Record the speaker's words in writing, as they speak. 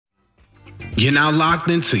You're now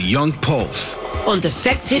locked into Young Pulse on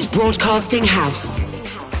Defected Broadcasting House.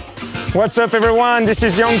 What's up, everyone? This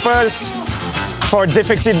is Young Pulse for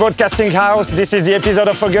Defected Broadcasting House. This is the episode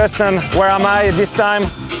of August, and where am I this time?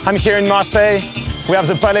 I'm here in Marseille. We have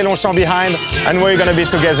the Palais Longchamps behind, and we're gonna be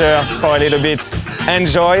together for a little bit.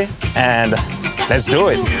 Enjoy, and let's do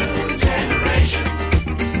it.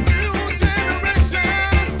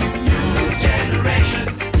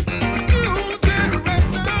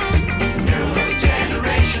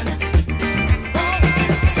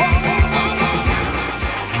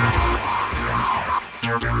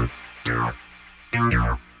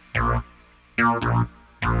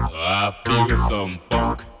 I feel some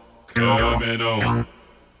funk coming on.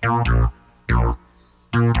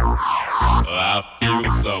 I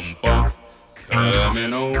feel some funk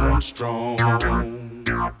coming on strong.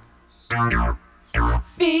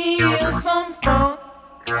 Feel some funk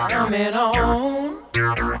coming on.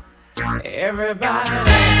 Everybody,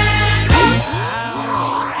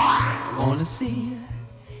 I wanna see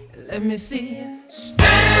it. Let me see it.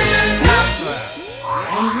 Stand up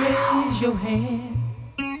and raise your hand.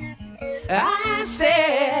 I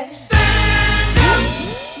said, stand up.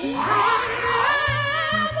 I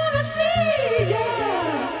wanna see you.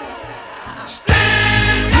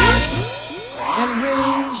 Stand up and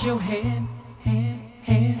raise your hand, hand,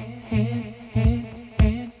 hand, hand, hand,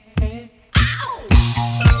 hand, hand. Ow!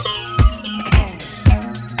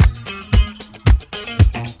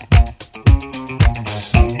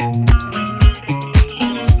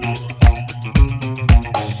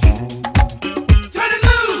 Turn it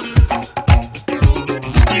loose.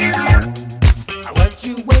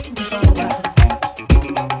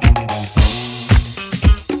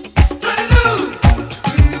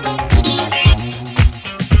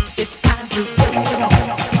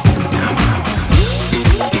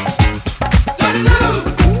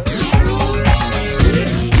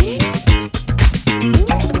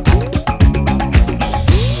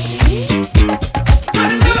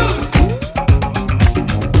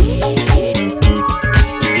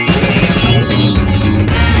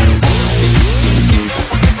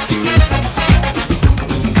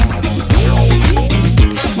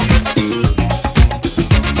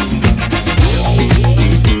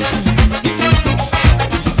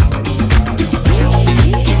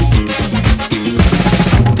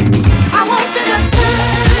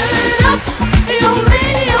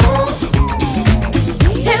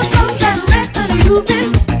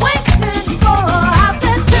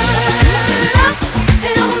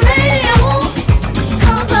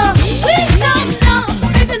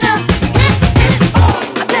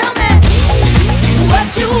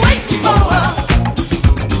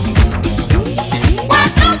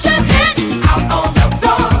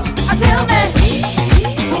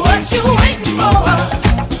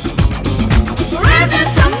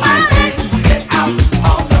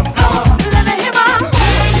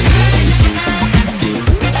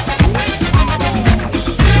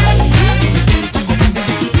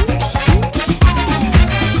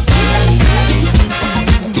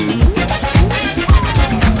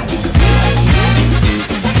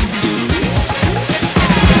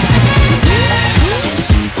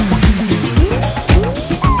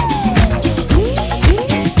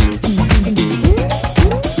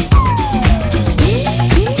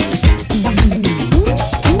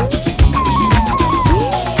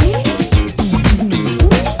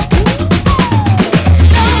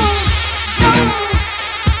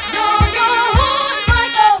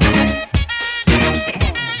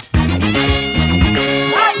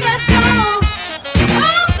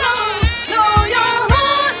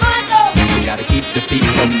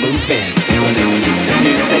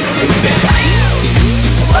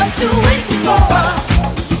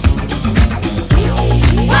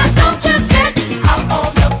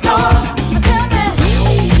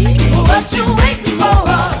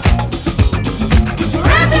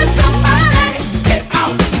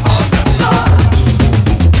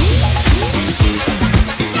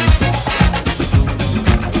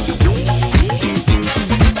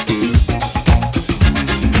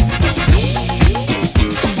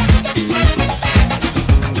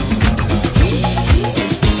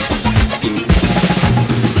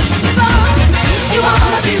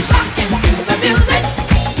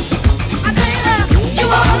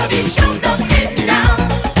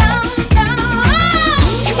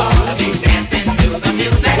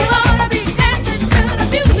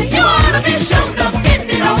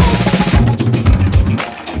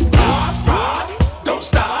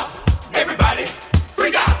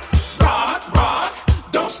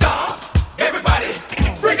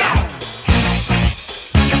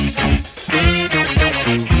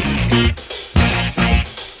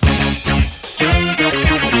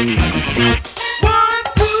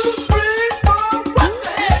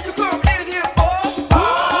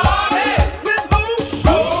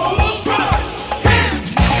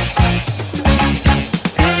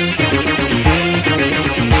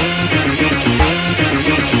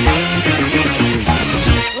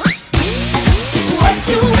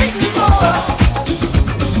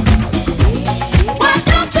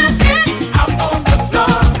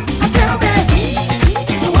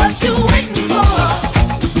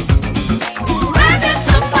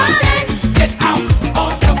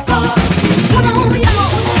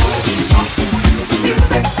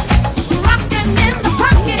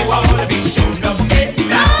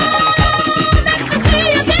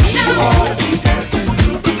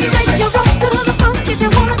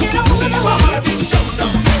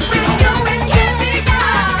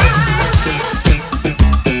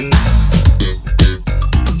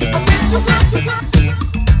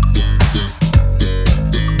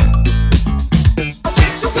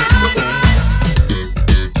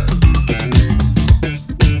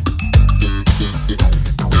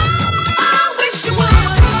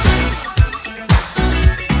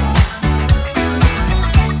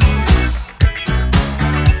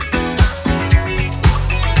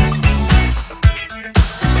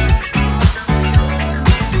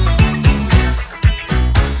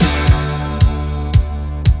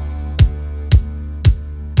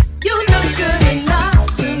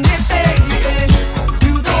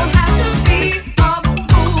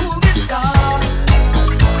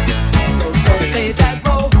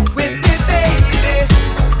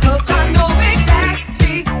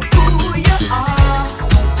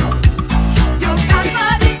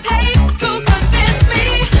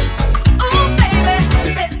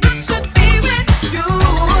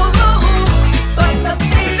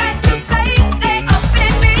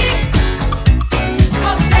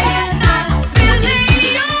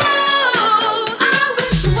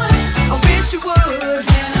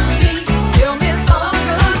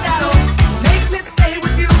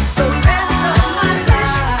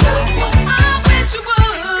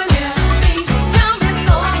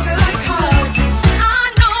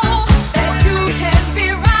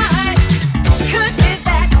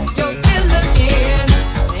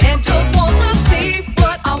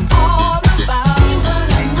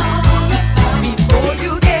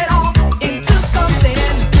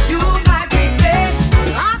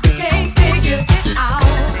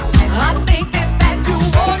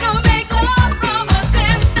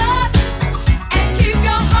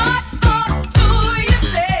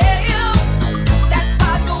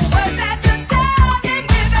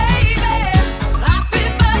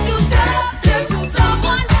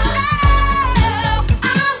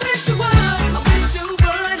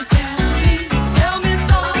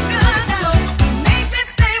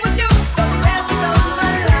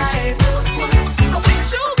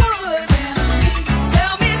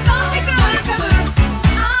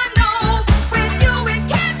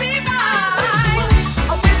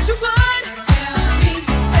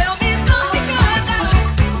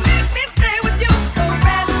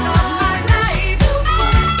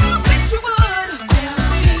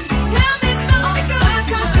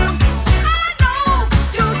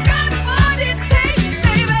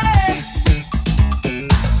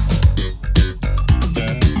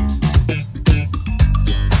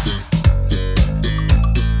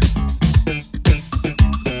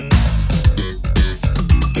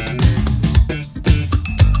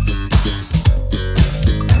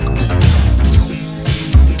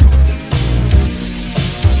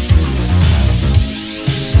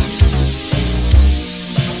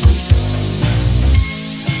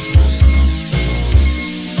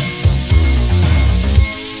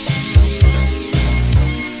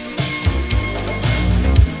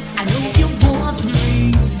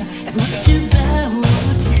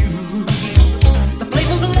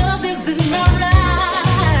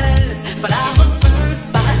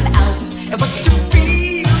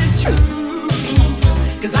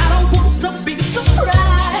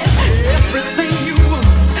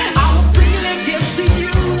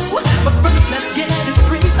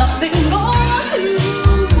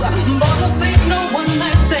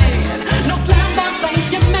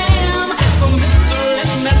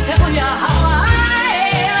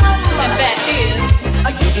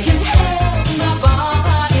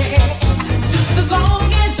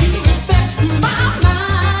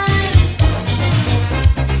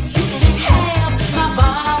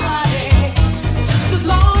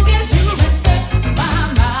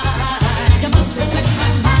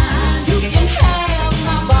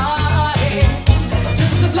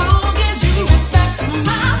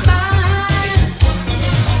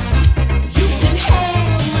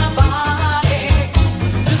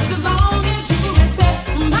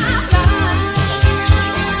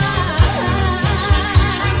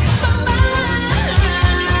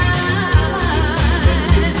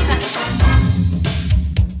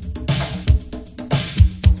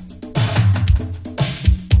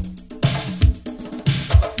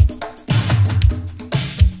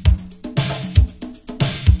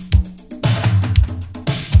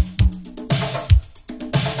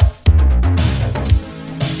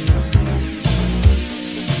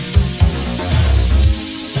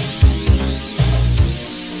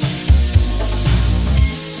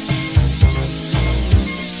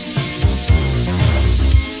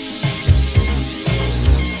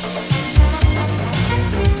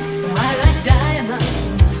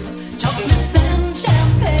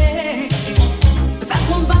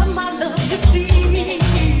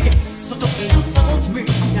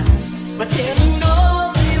 but telling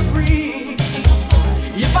all you're free.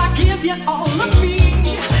 If I give you all of me,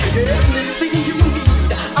 everything you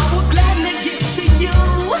need, I will gladly give to you.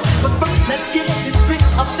 But first, let's get it straight,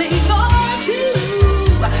 a thing or two.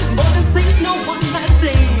 Boy, this ain't no one night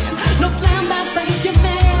stand, no slam that thank you,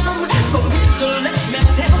 ma'am. So, mister, let me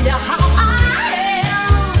tell you how I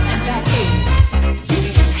am. And that is, you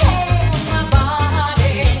can have my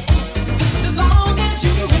body, just as long as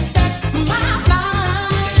you respect my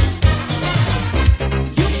mind.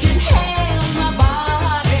 You can have my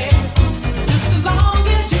body, just as long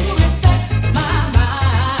as you respect my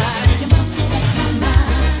mind. You must respect my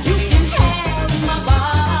mind. You can have my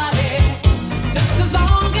body, just as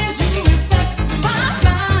long as you respect my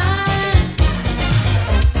mind.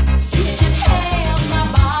 You can have my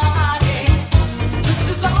body, just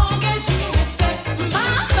as long as you respect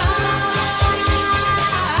my mind.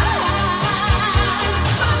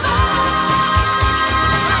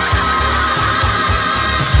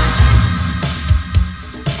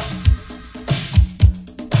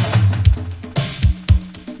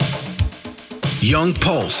 Young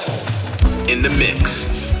Pulse in the mix.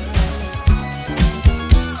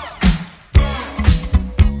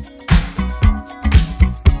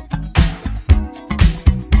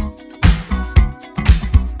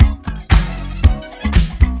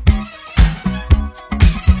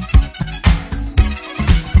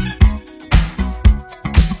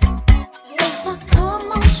 If I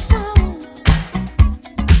come on strong,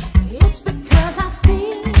 it's because I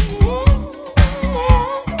feel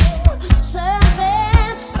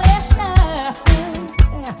something special.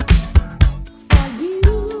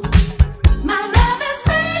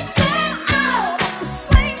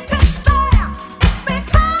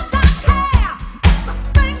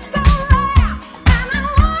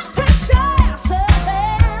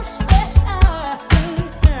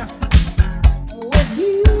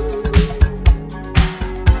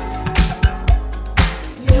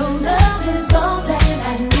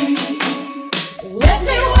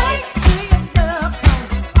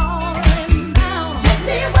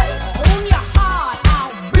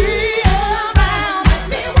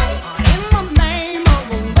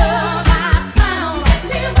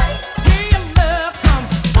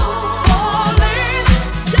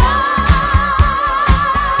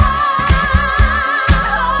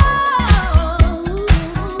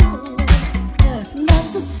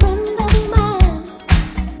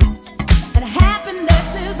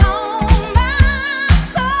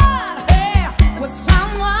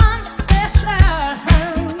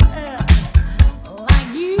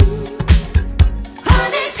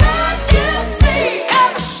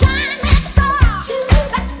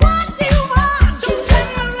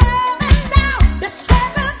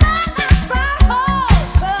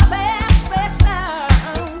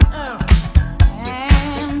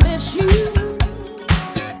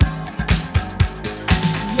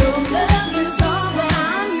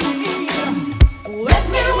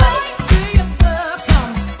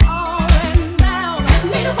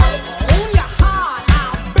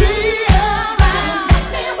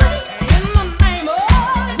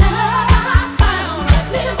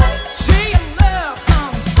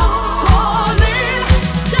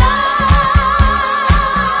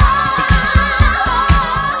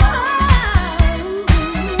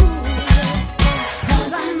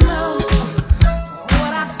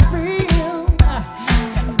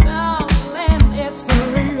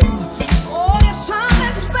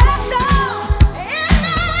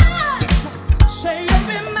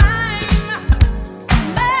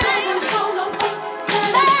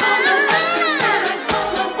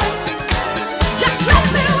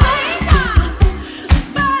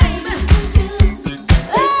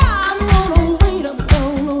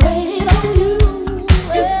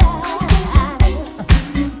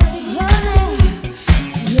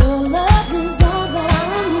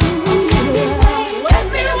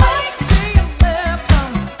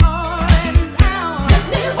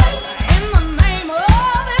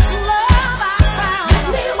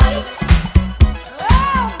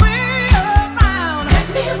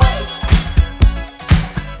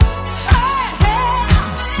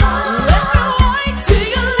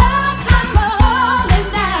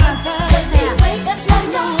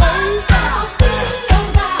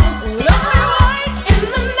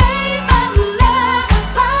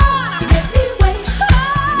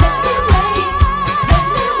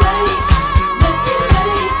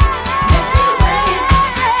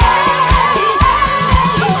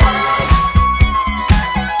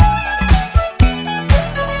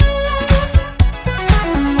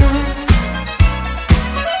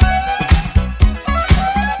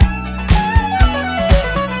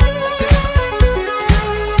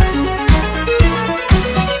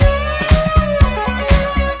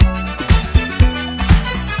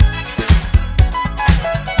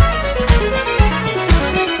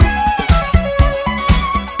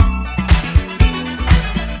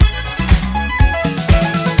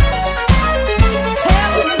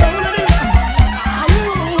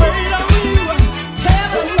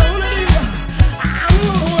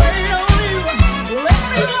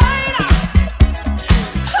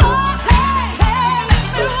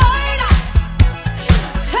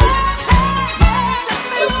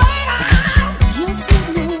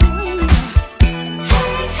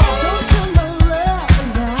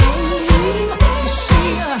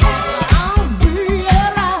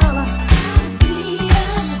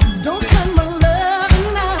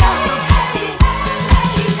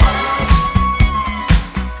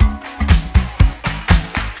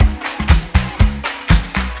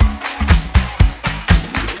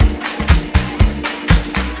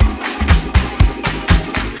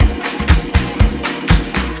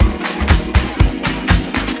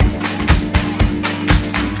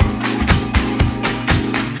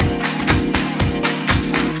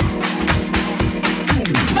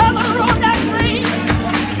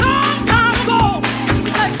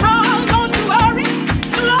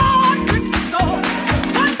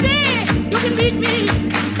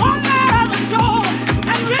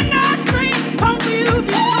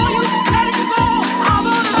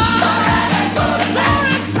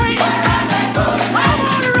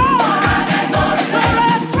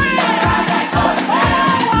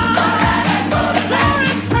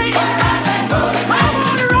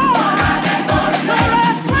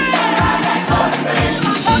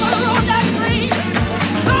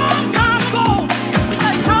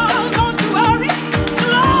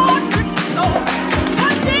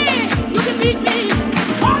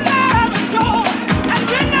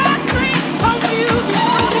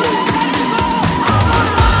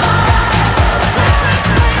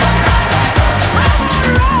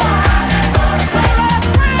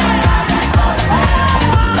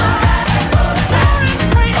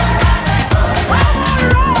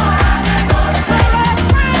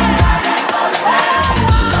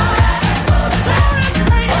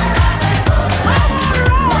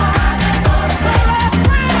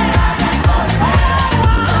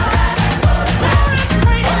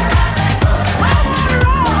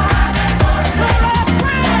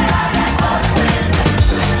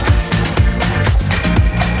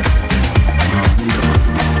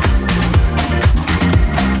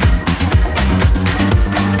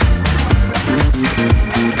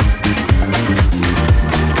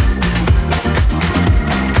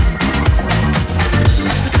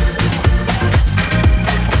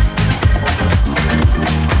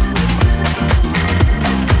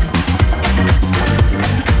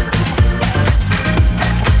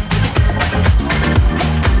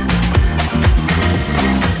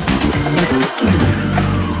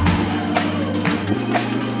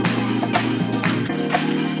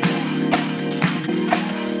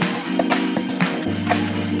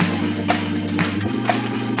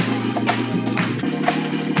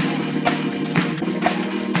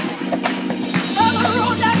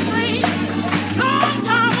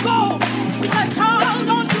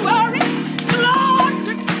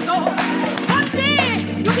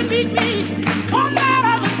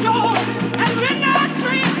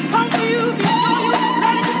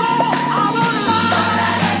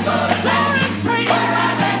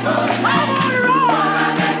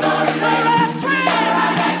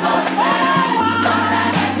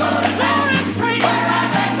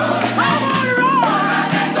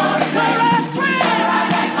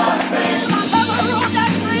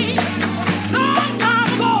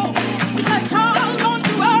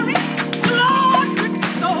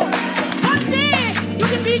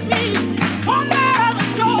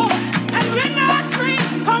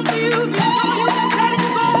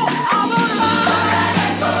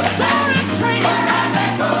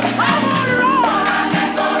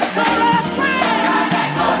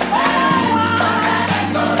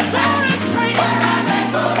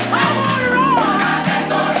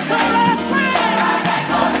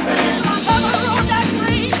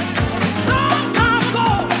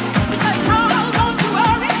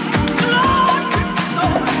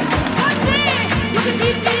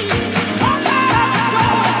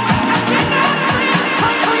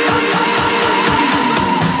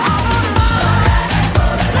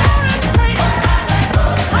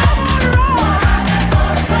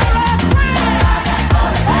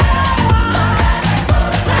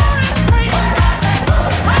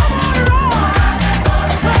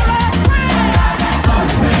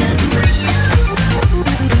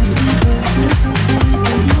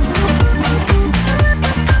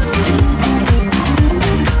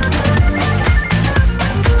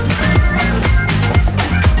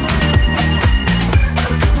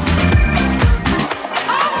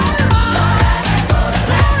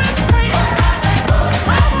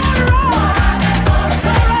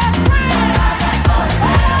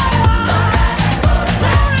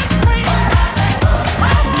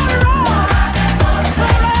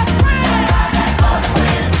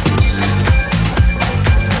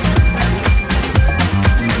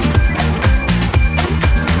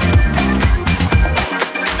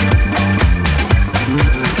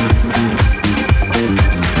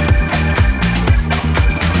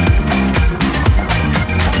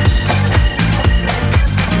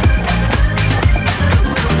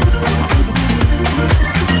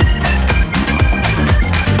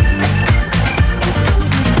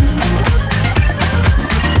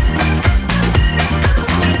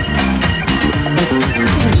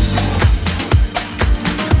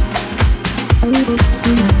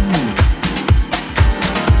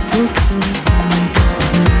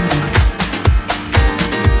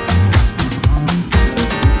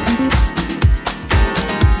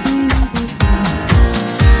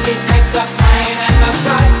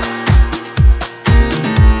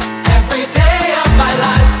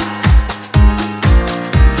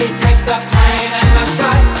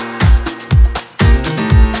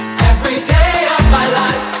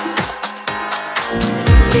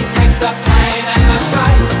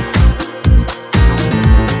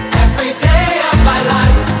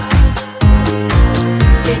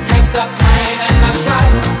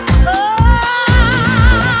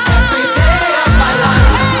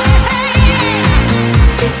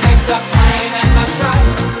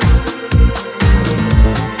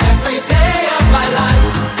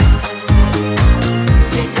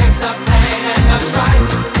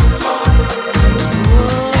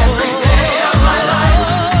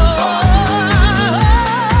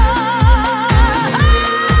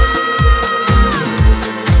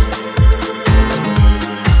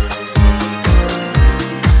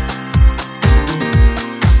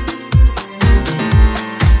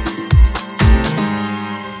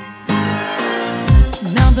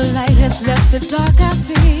 the dark I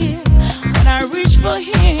feel when I reach for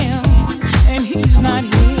him and he's not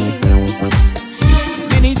here.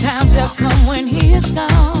 Many times have come when he is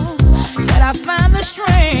gone, yet I find the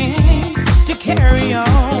strength to carry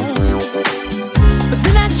on. But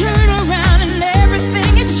then I turn around and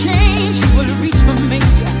everything has changed. He will reach for me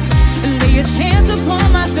and lay his hands upon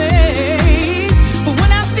my face. But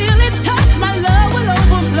when I feel his touch, my love will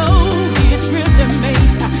overflow. He is real to me.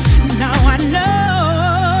 Now I know.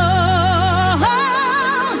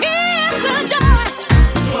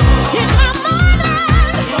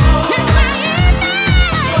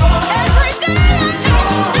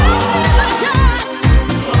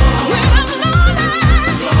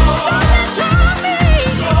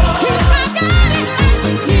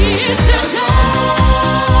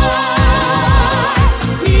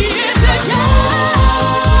 He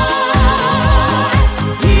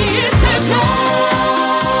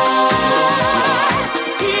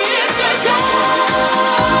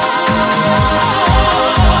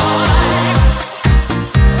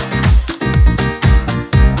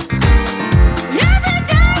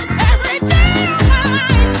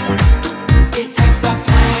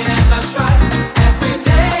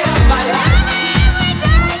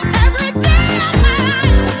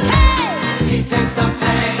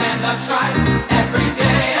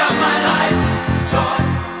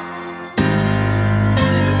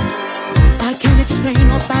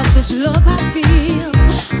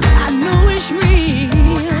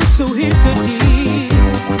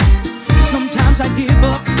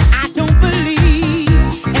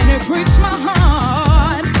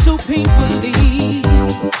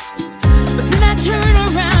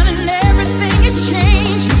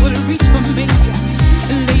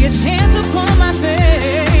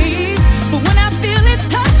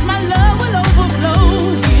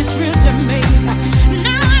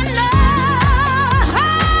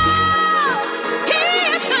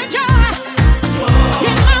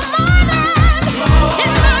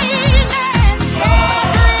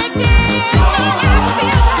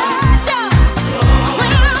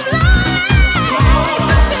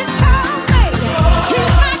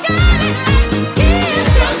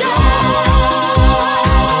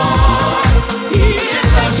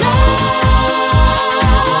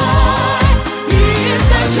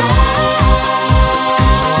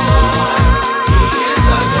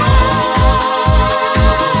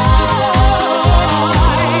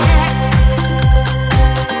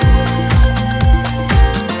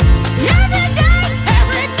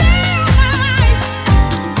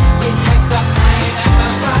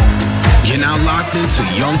listening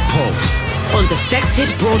to Young Pulse on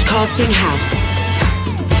Defected Broadcasting House.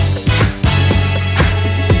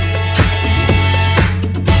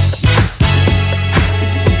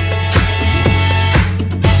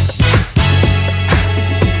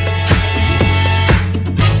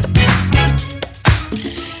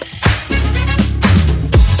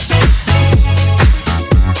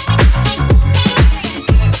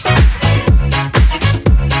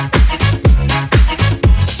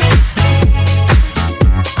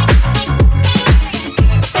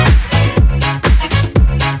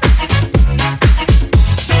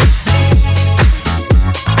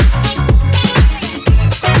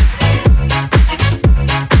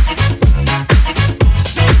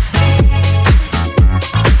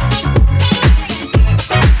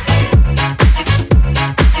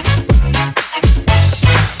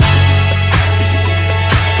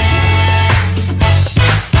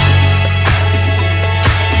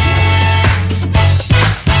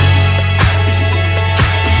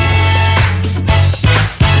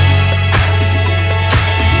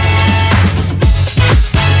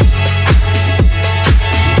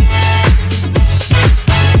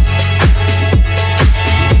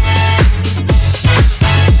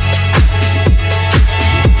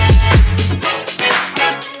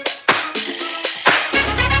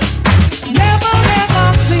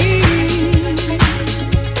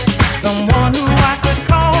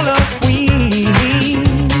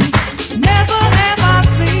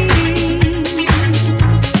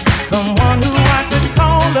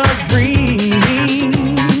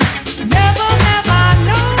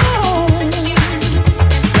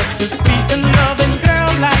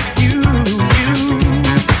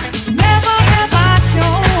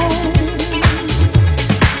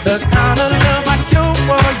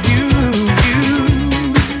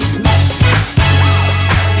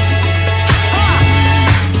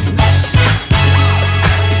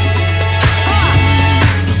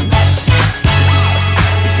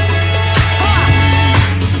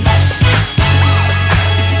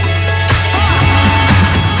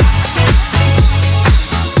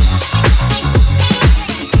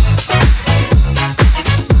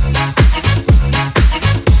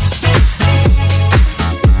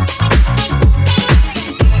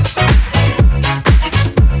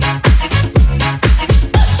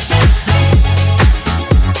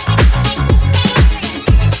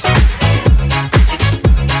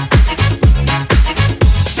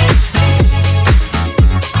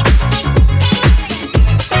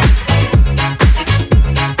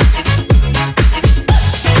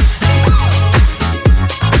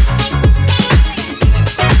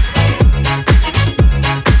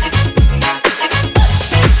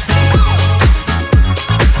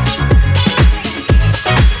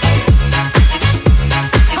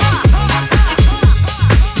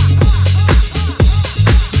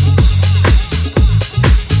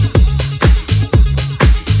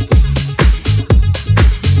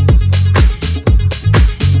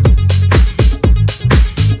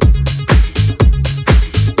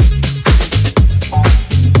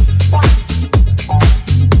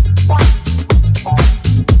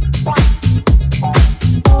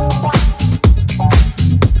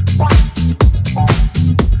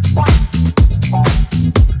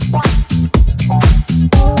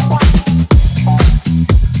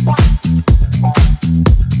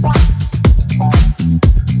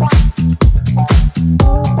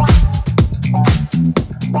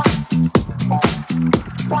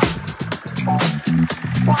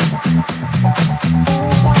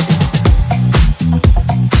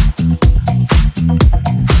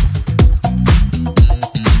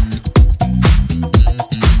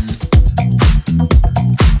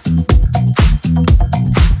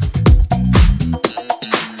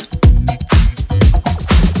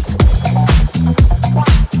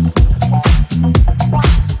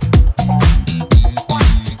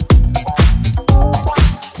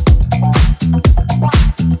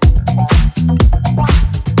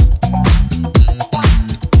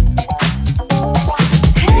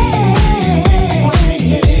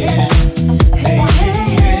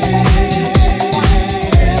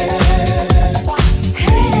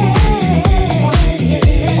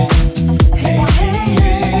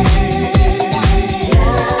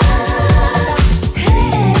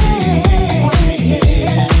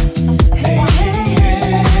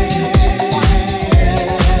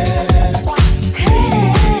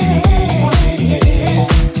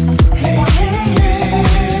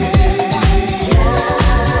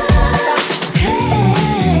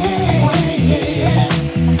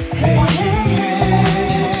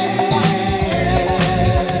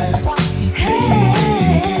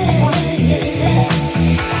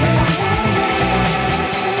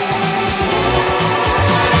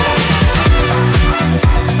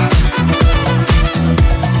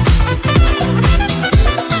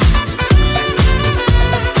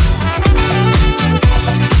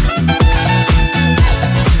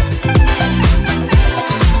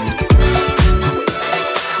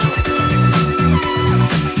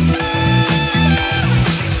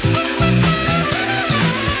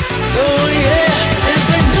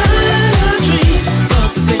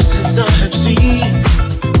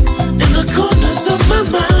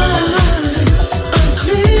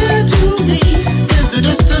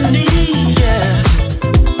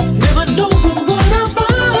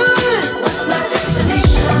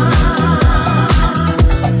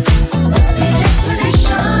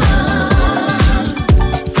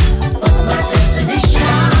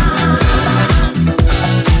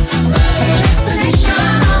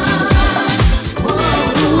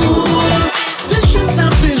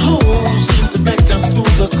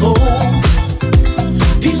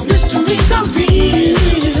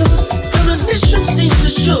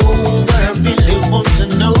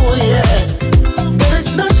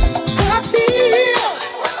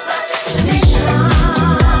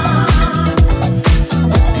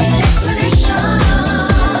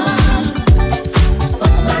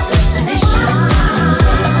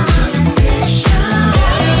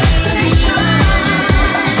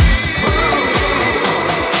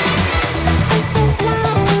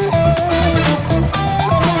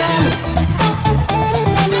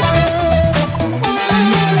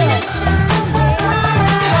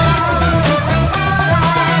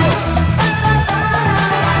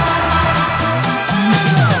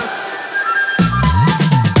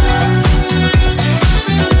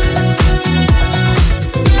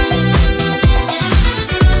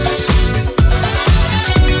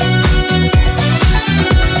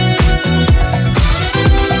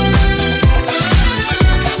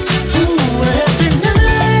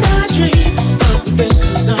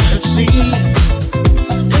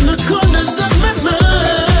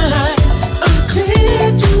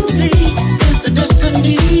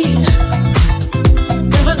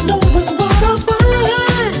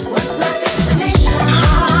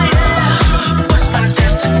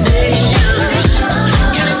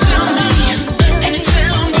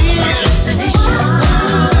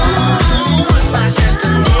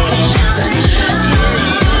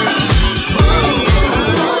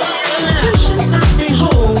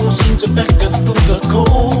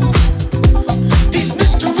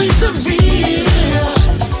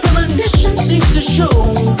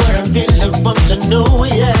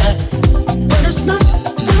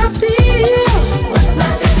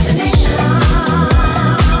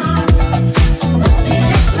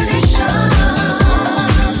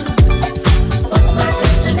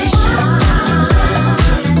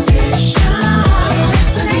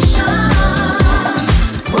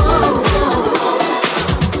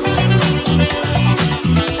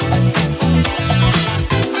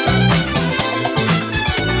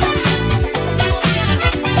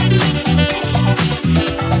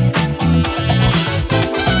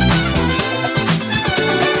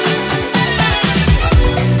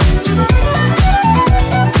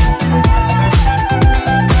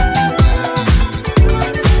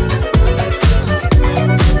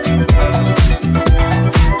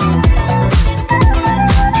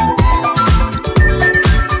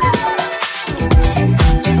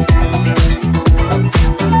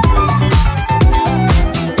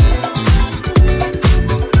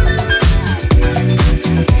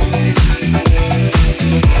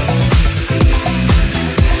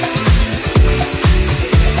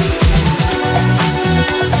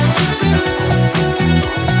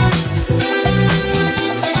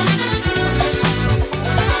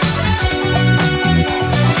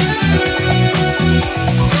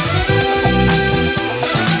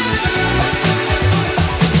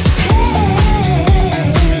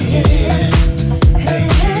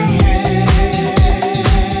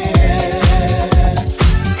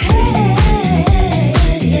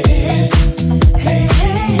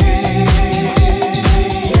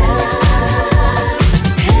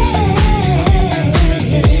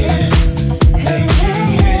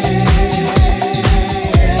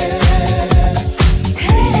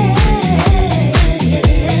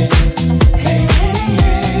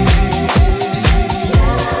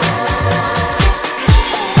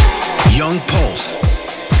 Pulse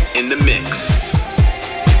in the mix.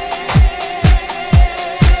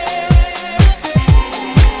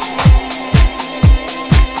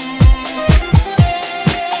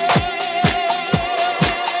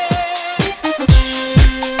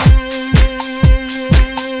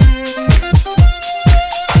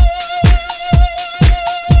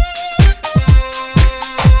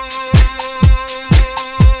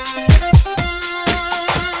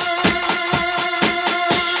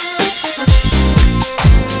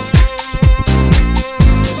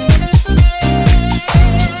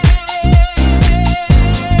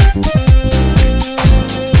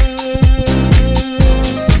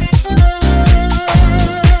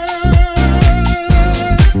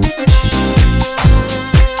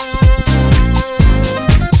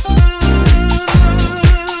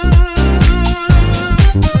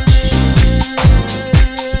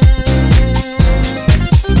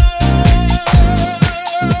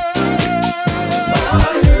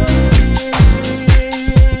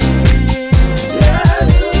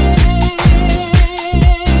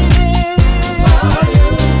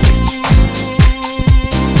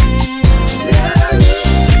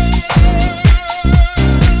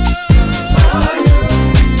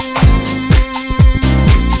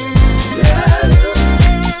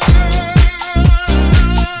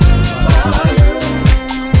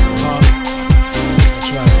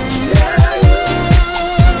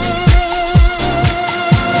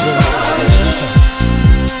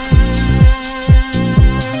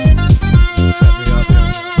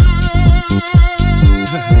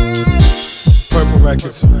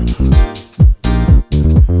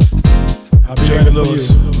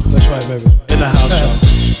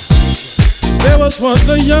 Was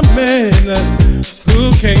a young man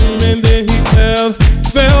who came and then he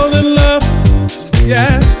fell in love.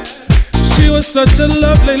 Yeah, she was such a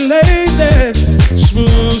lovely lady,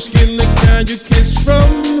 smooth skin, the kind you kiss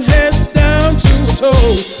from head down to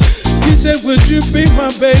toes. He said, would you be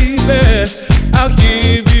my baby? I'll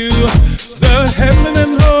give you the heaven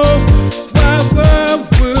and hope. My love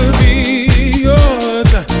will be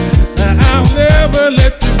yours. I'll never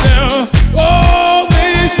let you down.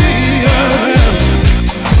 Always be around.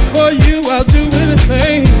 For you, I'll do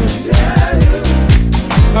anything.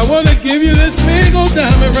 I wanna give you this big old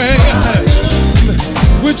diamond ring.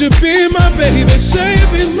 Would you be my baby? Say it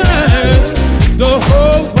be mine. The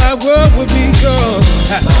whole wide world would be yours.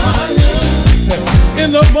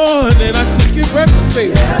 In the morning, I cook you breakfast,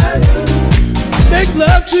 baby. Make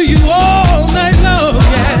love to you all night long,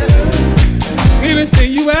 yeah.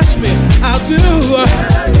 Anything you ask me, I'll do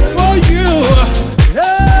for you.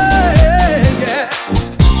 Hey, yeah.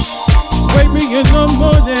 Wake me in the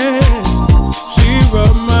morning, she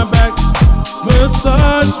rub my back,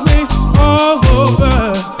 massage me all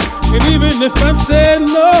over. And even if I said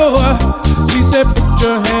no, she said put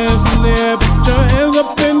your hands in the air, put your hands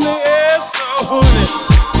up in the air, so horny.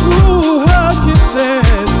 Ooh, her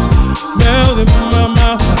kisses melt in my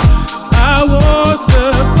mouth. I want to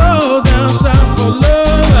go down south for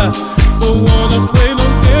love. Don't wanna play no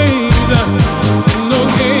games, no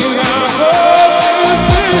games.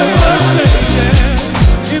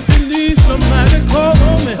 If you need somebody, call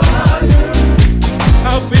on me.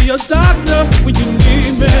 I'll be your doctor when you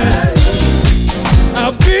need me.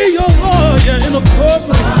 I'll be your lawyer in a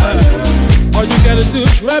courtroom. All you gotta do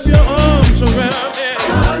is wrap your arms around me.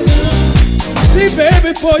 See,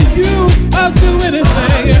 baby, for you, I'll do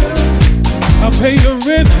anything. I'll pay your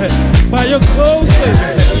rent, buy your clothes,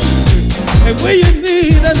 baby. And when you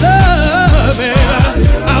need a love,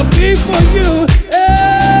 I'll be for you.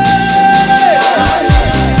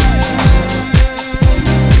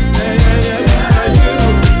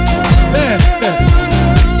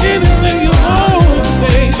 Anything you want,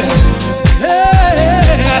 baby. Hey,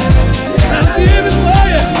 I'll give it for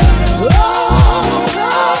you.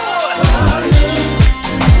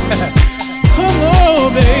 Come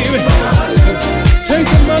on, baby. Take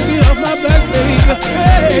the monkey off my back, baby.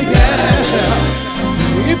 Hey, yeah.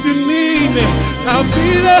 If you need me, I'll be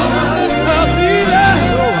there. I'll be there.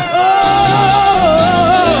 Oh,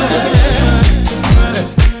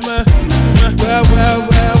 well, well,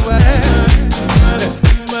 well, well.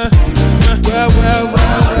 Well, well, well,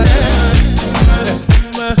 well.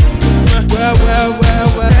 Well, well, well, well. Well, well, well,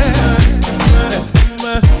 well.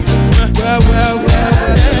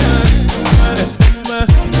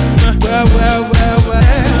 Well, well, well, well. Well, well,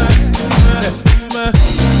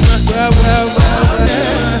 well, well.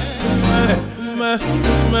 Well,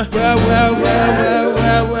 well, well, well, well.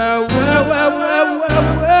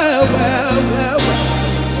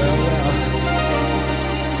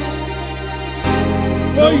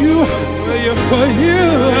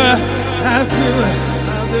 I'll do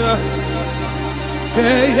it.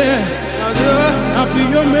 Yeah, yeah, I'll do it. I'll be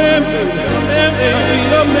your man, baby. I'll be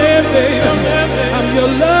your man, baby. I'm your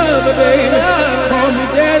lover, baby. Call me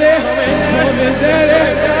daddy. Call me daddy.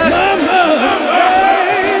 Mama.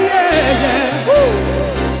 Yeah, yeah, yeah. Woo.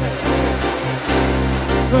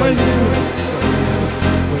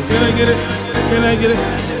 Can I get it? Can I get it?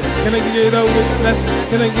 Can I get it over with?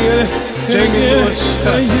 Can I get it? Jamie Lewis.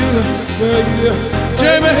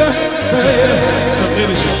 Jamie. Some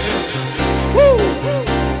energy. Woo.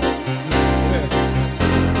 Yeah.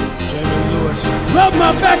 Jamie Lewis. Rub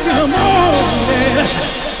my back in the morning.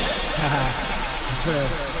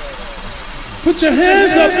 Put your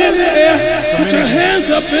hands up in the air. Put your hands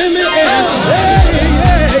up in the air. Yeah,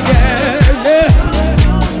 yeah, yeah.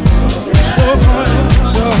 So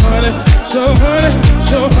honey, so honey,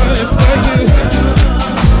 so honey for you.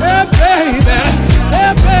 Yeah, baby,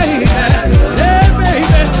 yeah, baby, yeah, baby,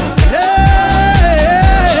 yeah.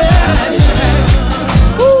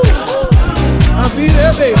 Woo. I'll be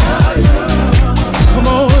there, baby. Come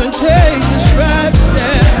on and take this ride,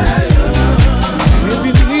 yeah. If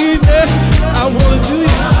you need me, I wanna do it.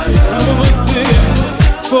 I wanna do it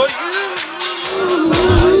for you.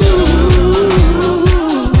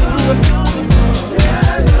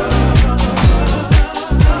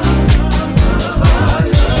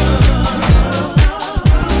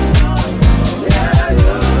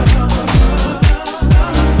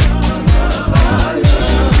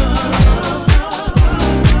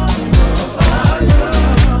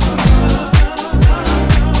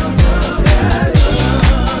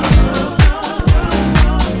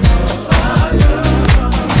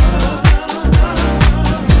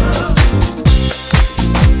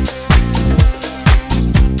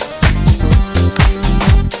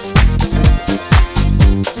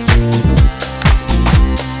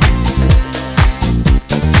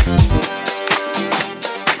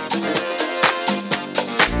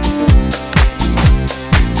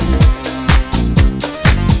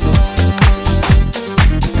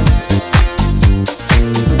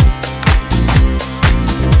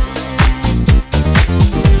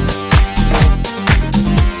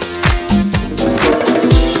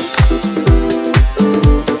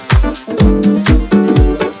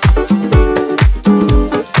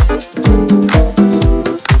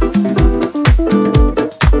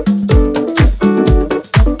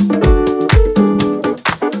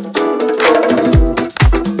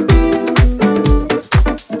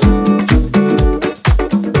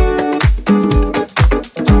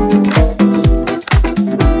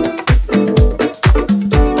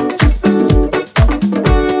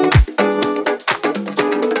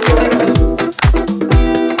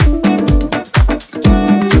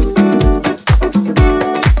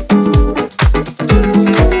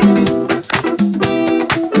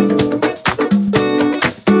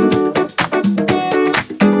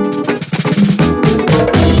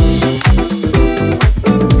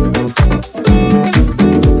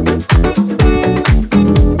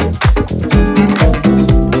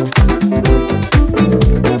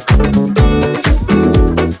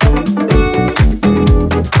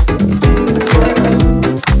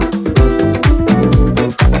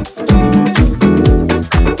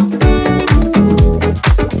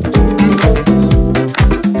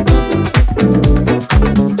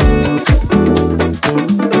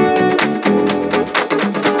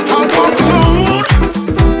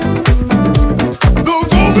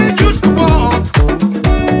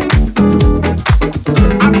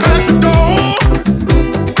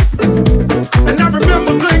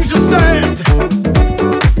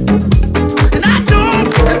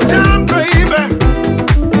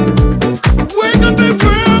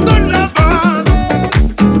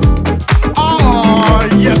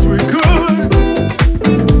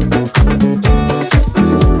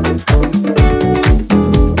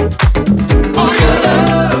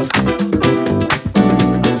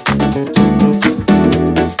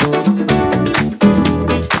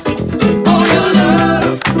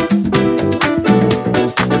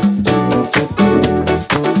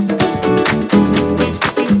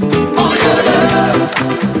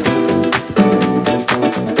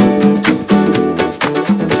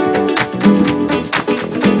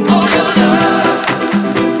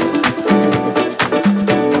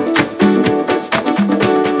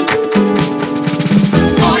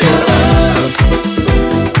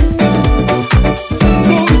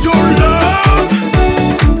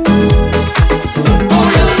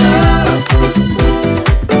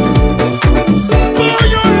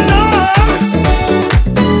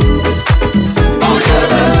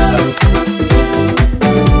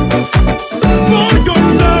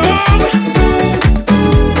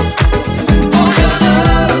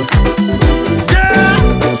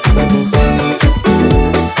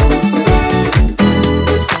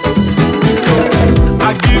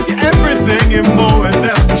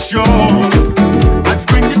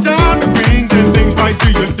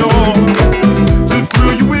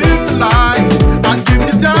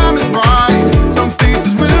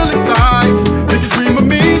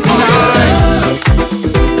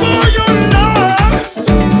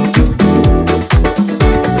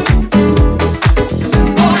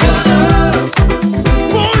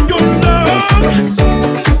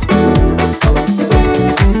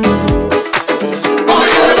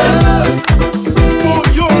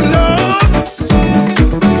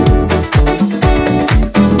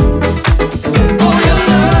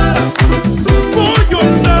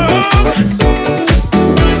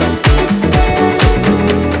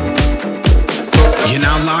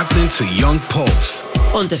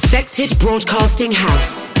 Defected Broadcasting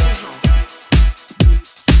House.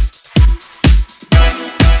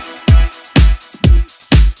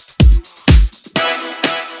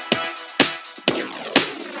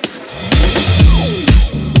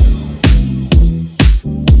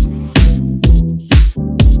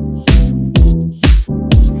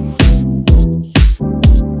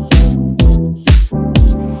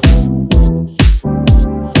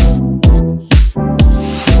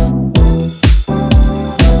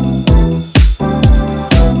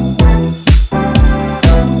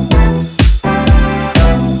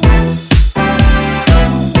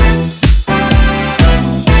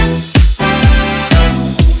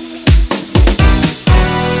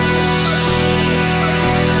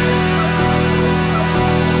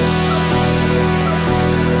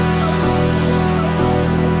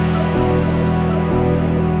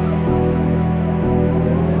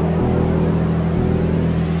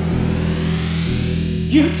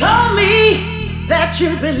 You told me that you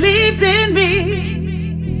believed in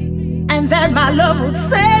me and that my love would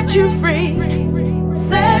set you free.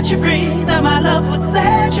 Set you free, that my love would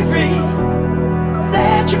set you free.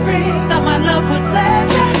 Set you free, that my love would set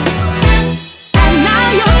you free. And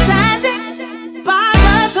now you're standing by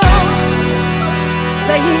the door,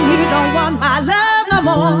 saying you don't want my love no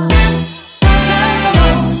more. Love no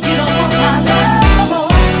more, you don't want my love no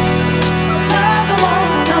more. Love no more,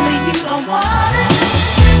 tell me you don't want it.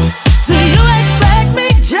 Do you expect me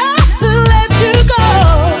just to let you go,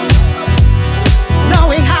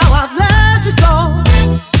 knowing how I've loved you so?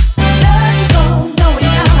 Loved you so, knowing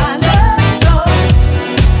how I loved you so.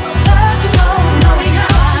 Loved you so, knowing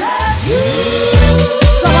how I love you.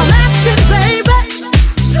 So I'm asking, baby,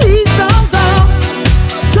 please don't go.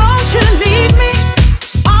 Don't you leave me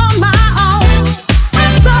on my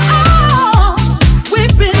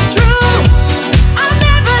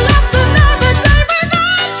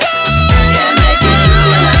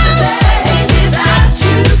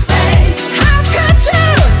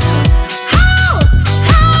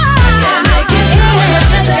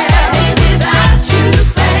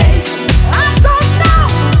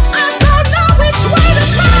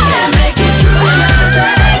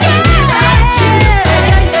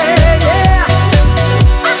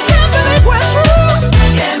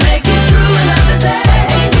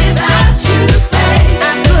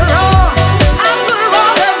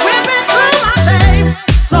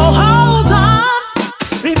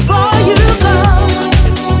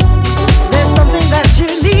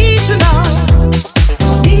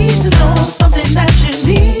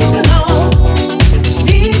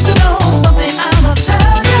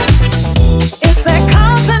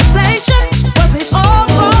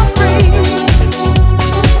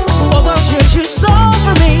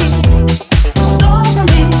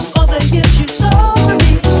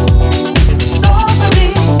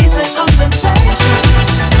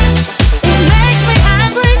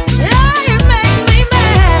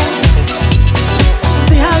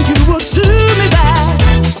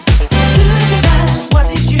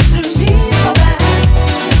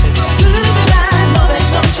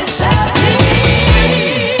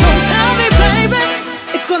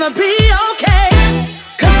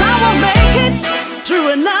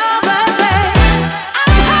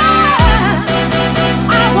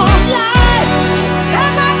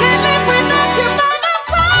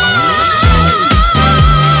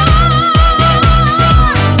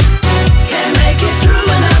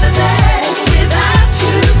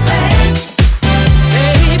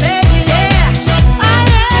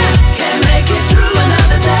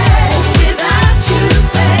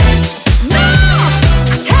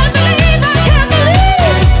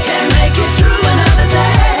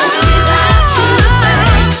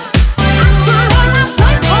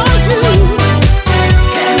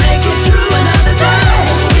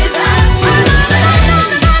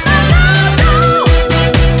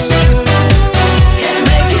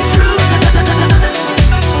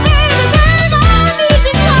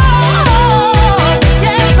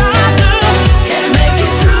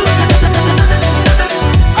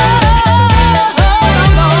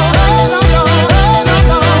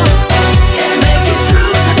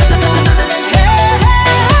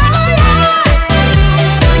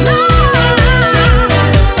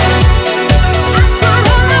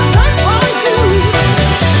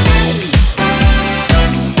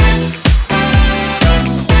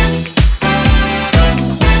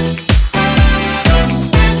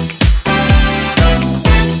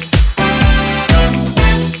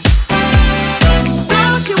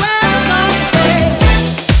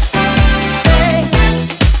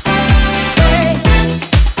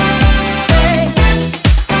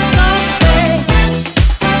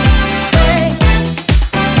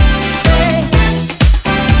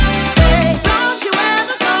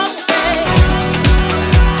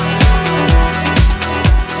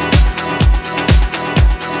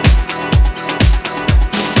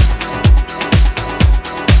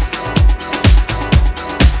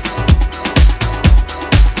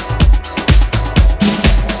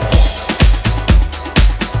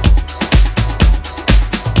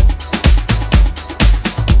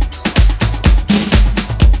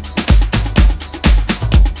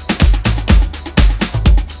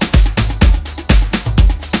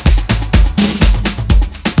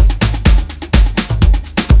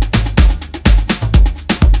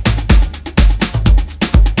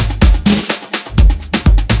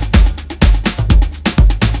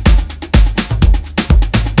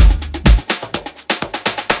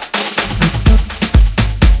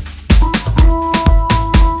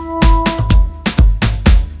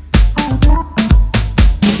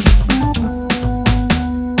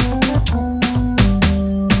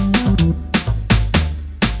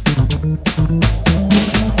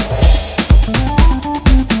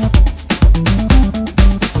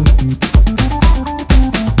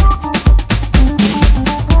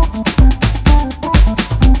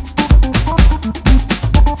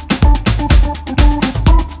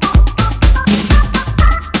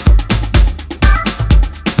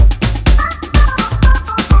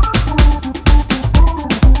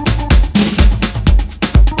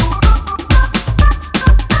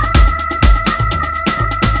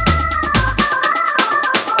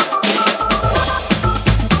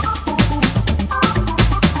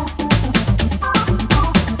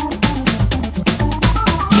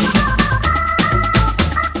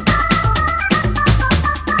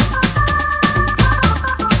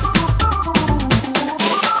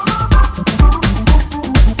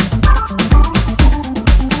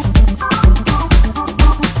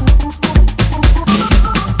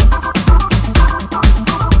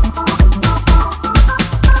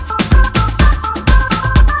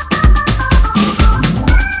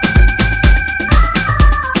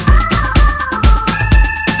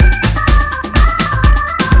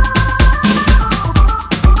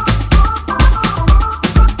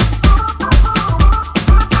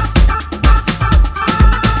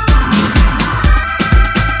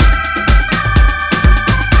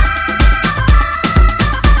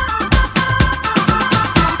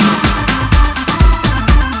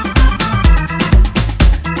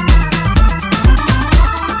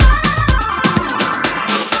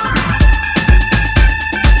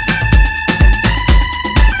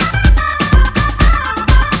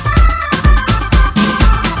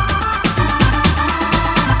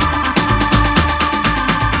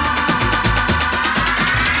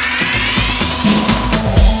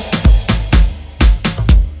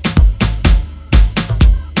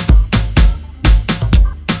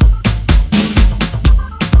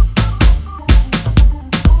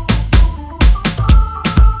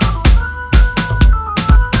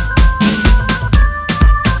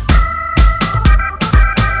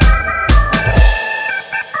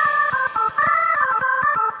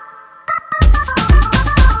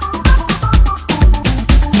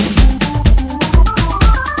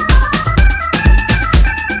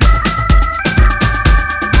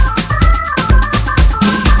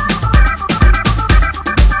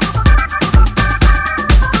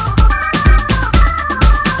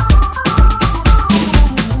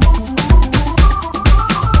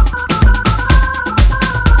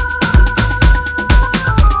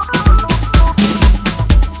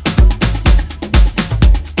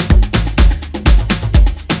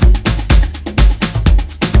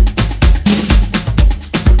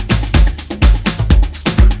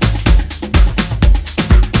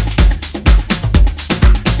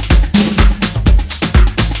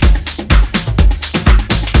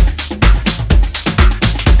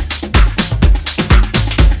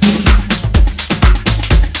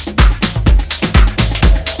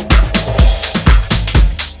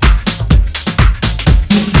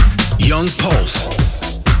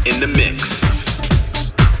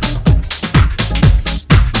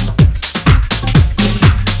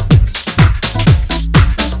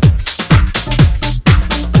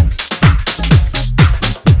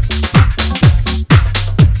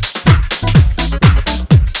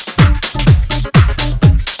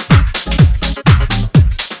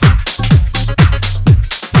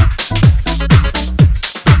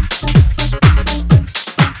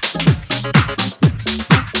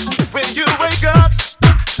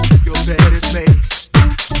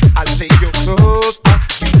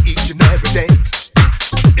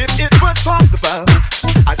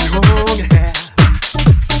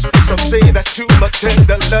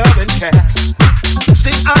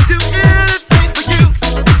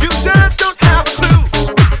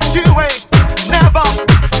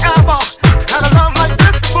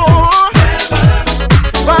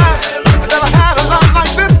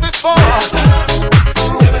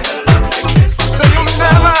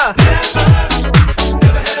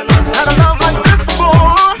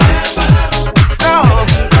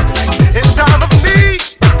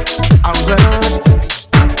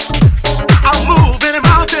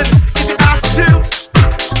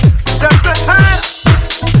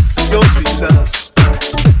love.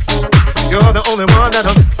 You're the only one that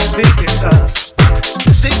I'm thinking of.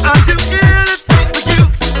 See, I do anything for you.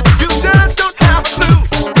 You just don't have a clue.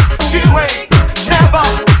 You ain't never,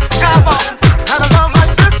 ever had a love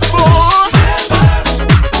like this before.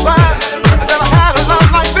 Why? Never had a love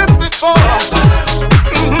like this before.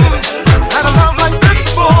 Had a love like this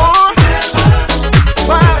before.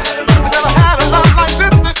 Why? Never had a love like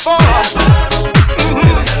this before.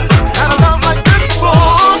 Had a love like this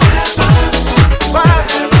before. Why?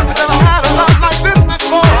 Never had a love like this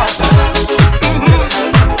before.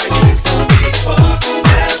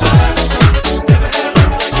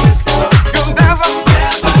 You'll never,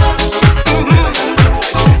 you ain't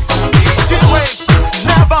never, you ain't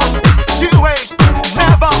never,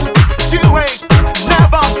 you ain't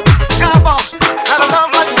never, ever had a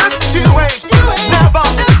love like this. You ain't never,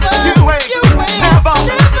 you ain't never,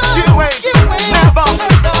 you ain't never,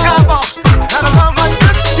 ever had a love like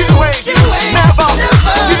this. You ain't never, you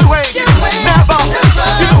ain't never,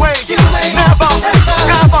 you ain't never,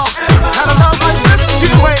 ever had a love like this.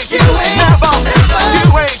 You ain't never,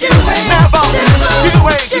 you ain't never, you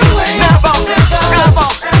ain't never, ever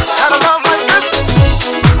had a love like this. You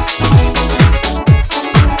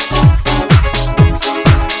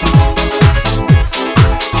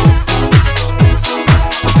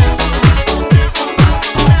ain't never, you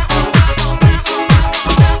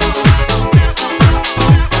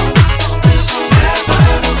ain't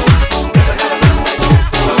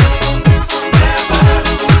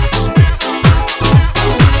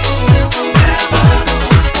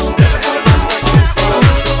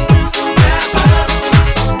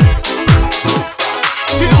never,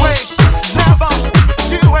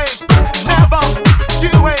 you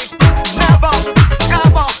ain't never, ever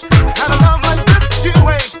had a love like this. You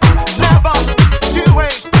ain't never, you ain't never, you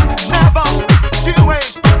ain't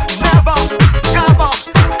never, ever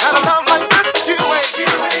had a love like this. You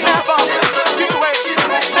ain't never, you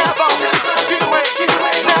ain't never, you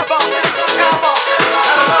ain't never, ever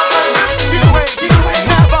had a love like this. You ain't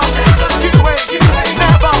never, you ain't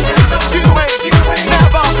never, you ain't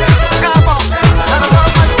never, ever had a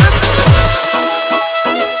love like this.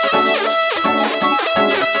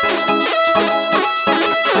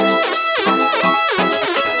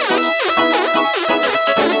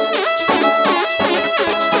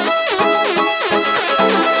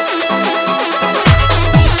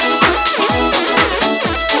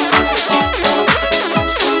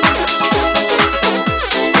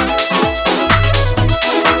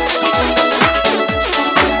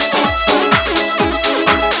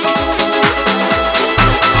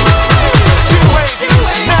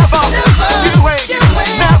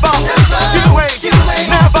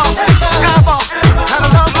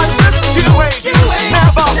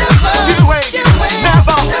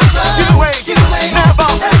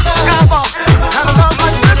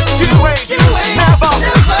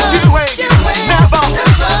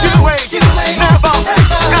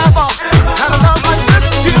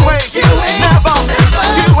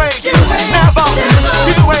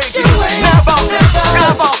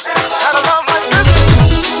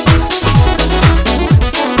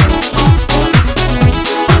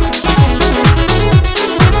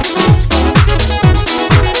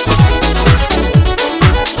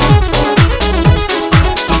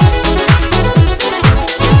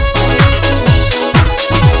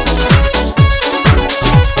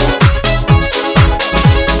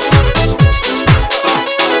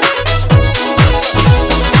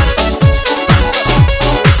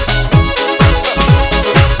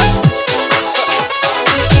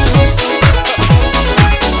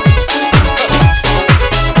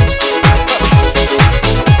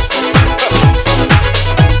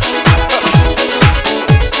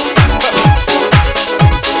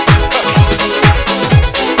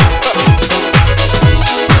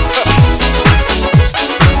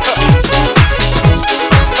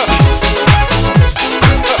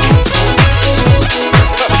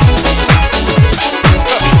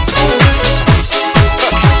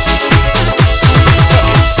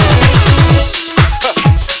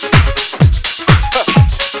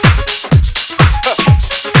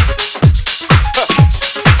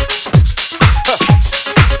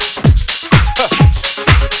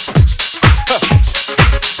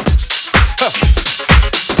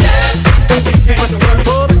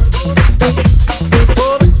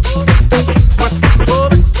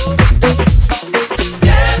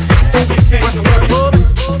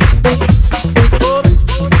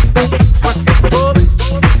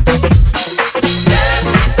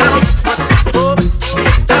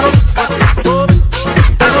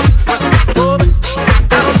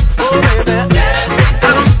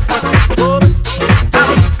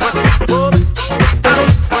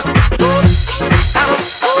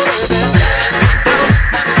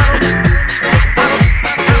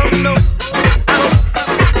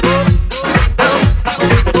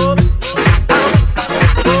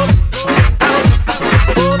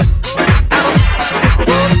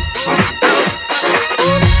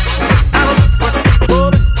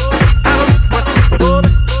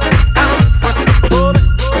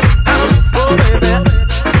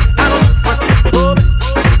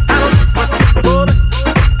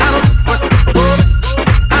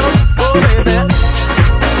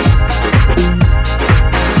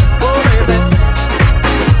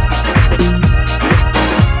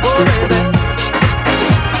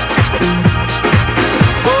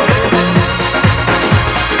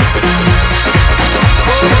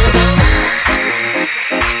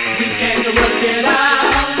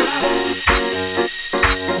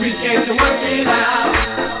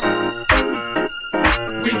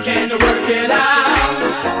 came to work it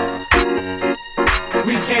out.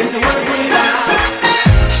 We came to work it out.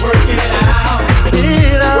 Work it out. Work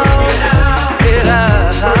it out.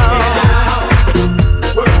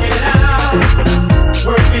 Work it out. Work it out.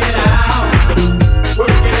 Work it out.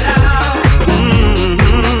 Work it out.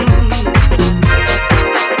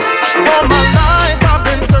 All my life I've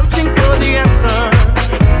been searching for the answer.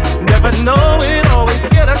 Never know it, always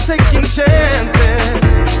scared of taking chances.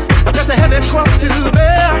 I've got to have it cross to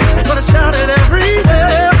bear, but I shout it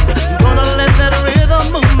everywhere. Gonna let that rhythm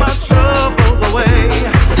move my troubles away.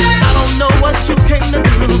 I don't know what you came to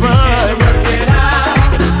do, but Work it out.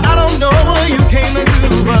 I don't know what you came to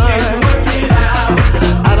do, but Work it out.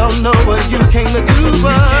 I don't know what you came to do,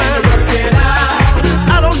 but Work it out.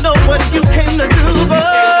 I don't know what you came to do,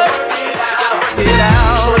 but work it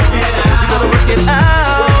out. You better work it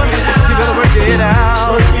out. You better work it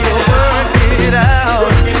out. Work it out.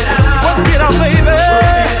 Work it out, baby.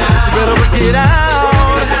 You better work it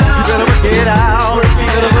out. You better work it out. You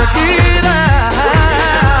better work it out.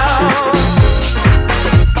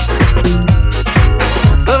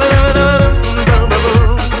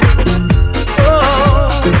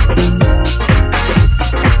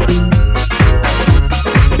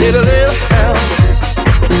 Need a little help.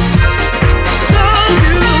 So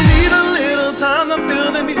you need a little time to feel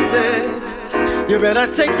the music. You better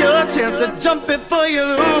take your chance to jump before you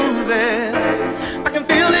lose it. I can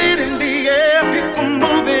feel it in the air, people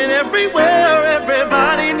moving everywhere.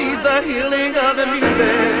 Everybody needs a healing of the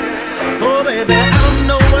music. Oh baby, I don't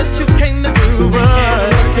know what you came to do, but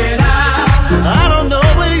Work it out. I don't know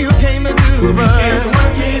what you came to do, but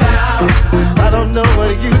Work it out. I don't know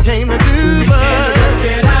what you came to do, but Work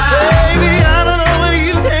it out. baby, I don't know what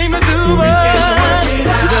you came to do, but you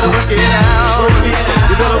better work it out.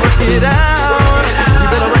 You better work it out. You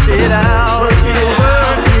better work it out. Work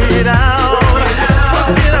it out.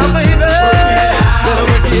 Work it out, baby. Better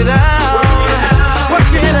work it out.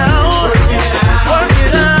 Work it out. Work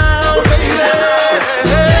it out, baby.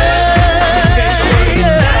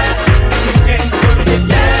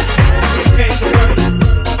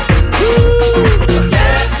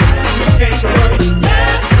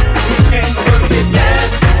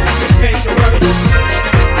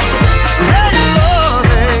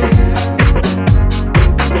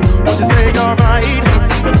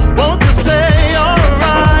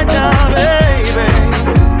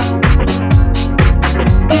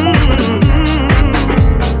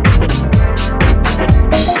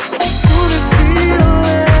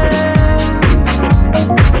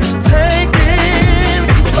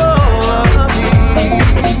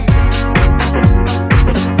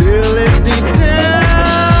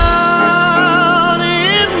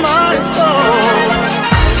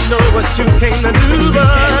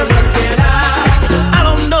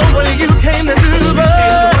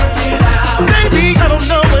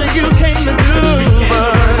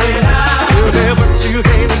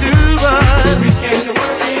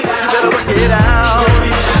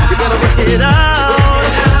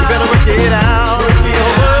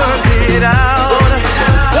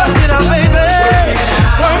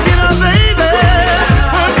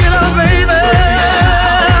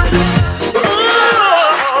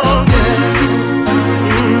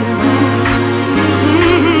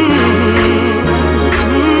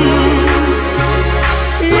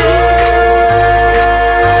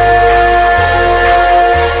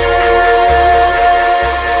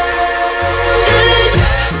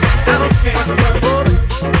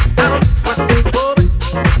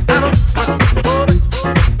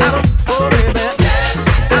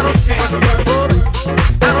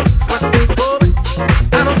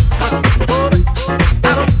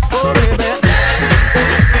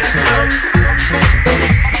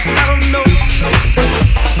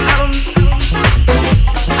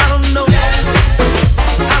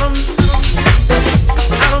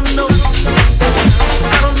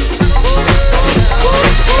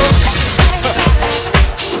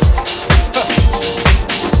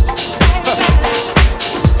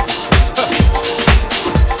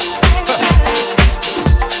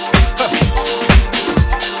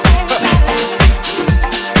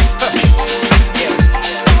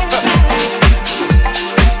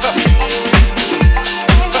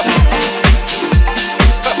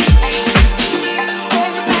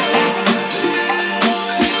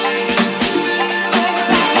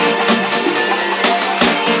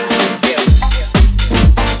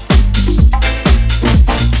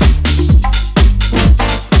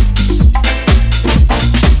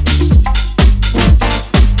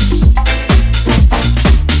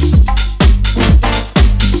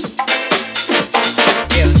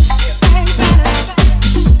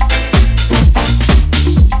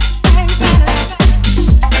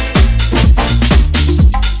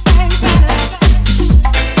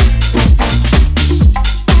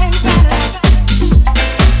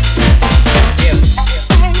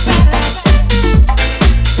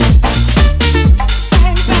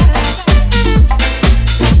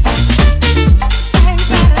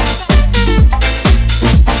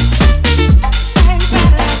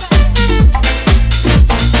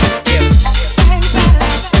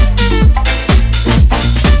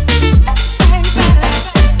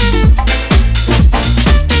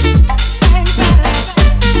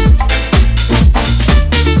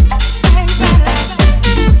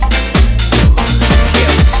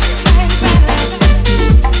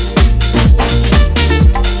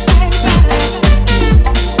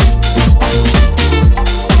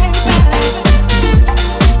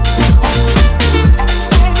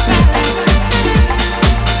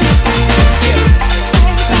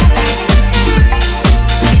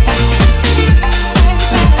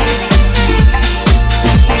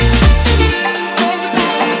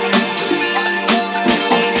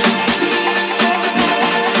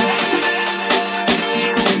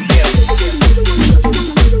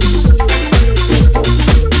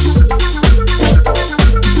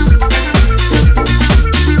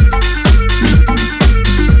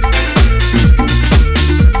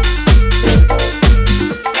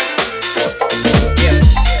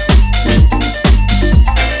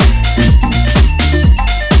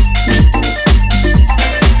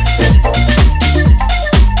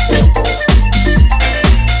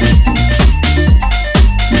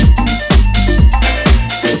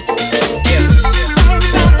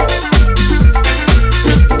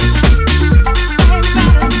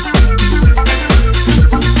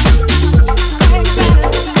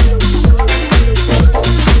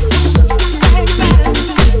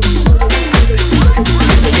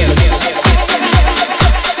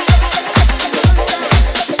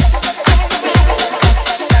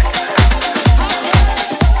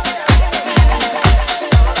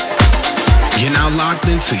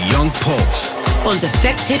 on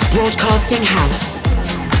Defected Broadcasting House.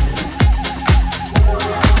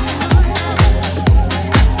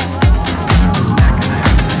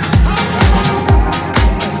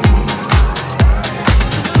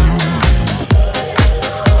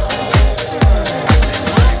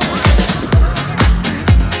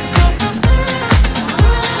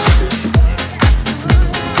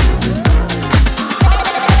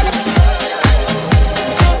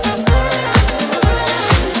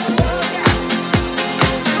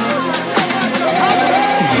 Hey!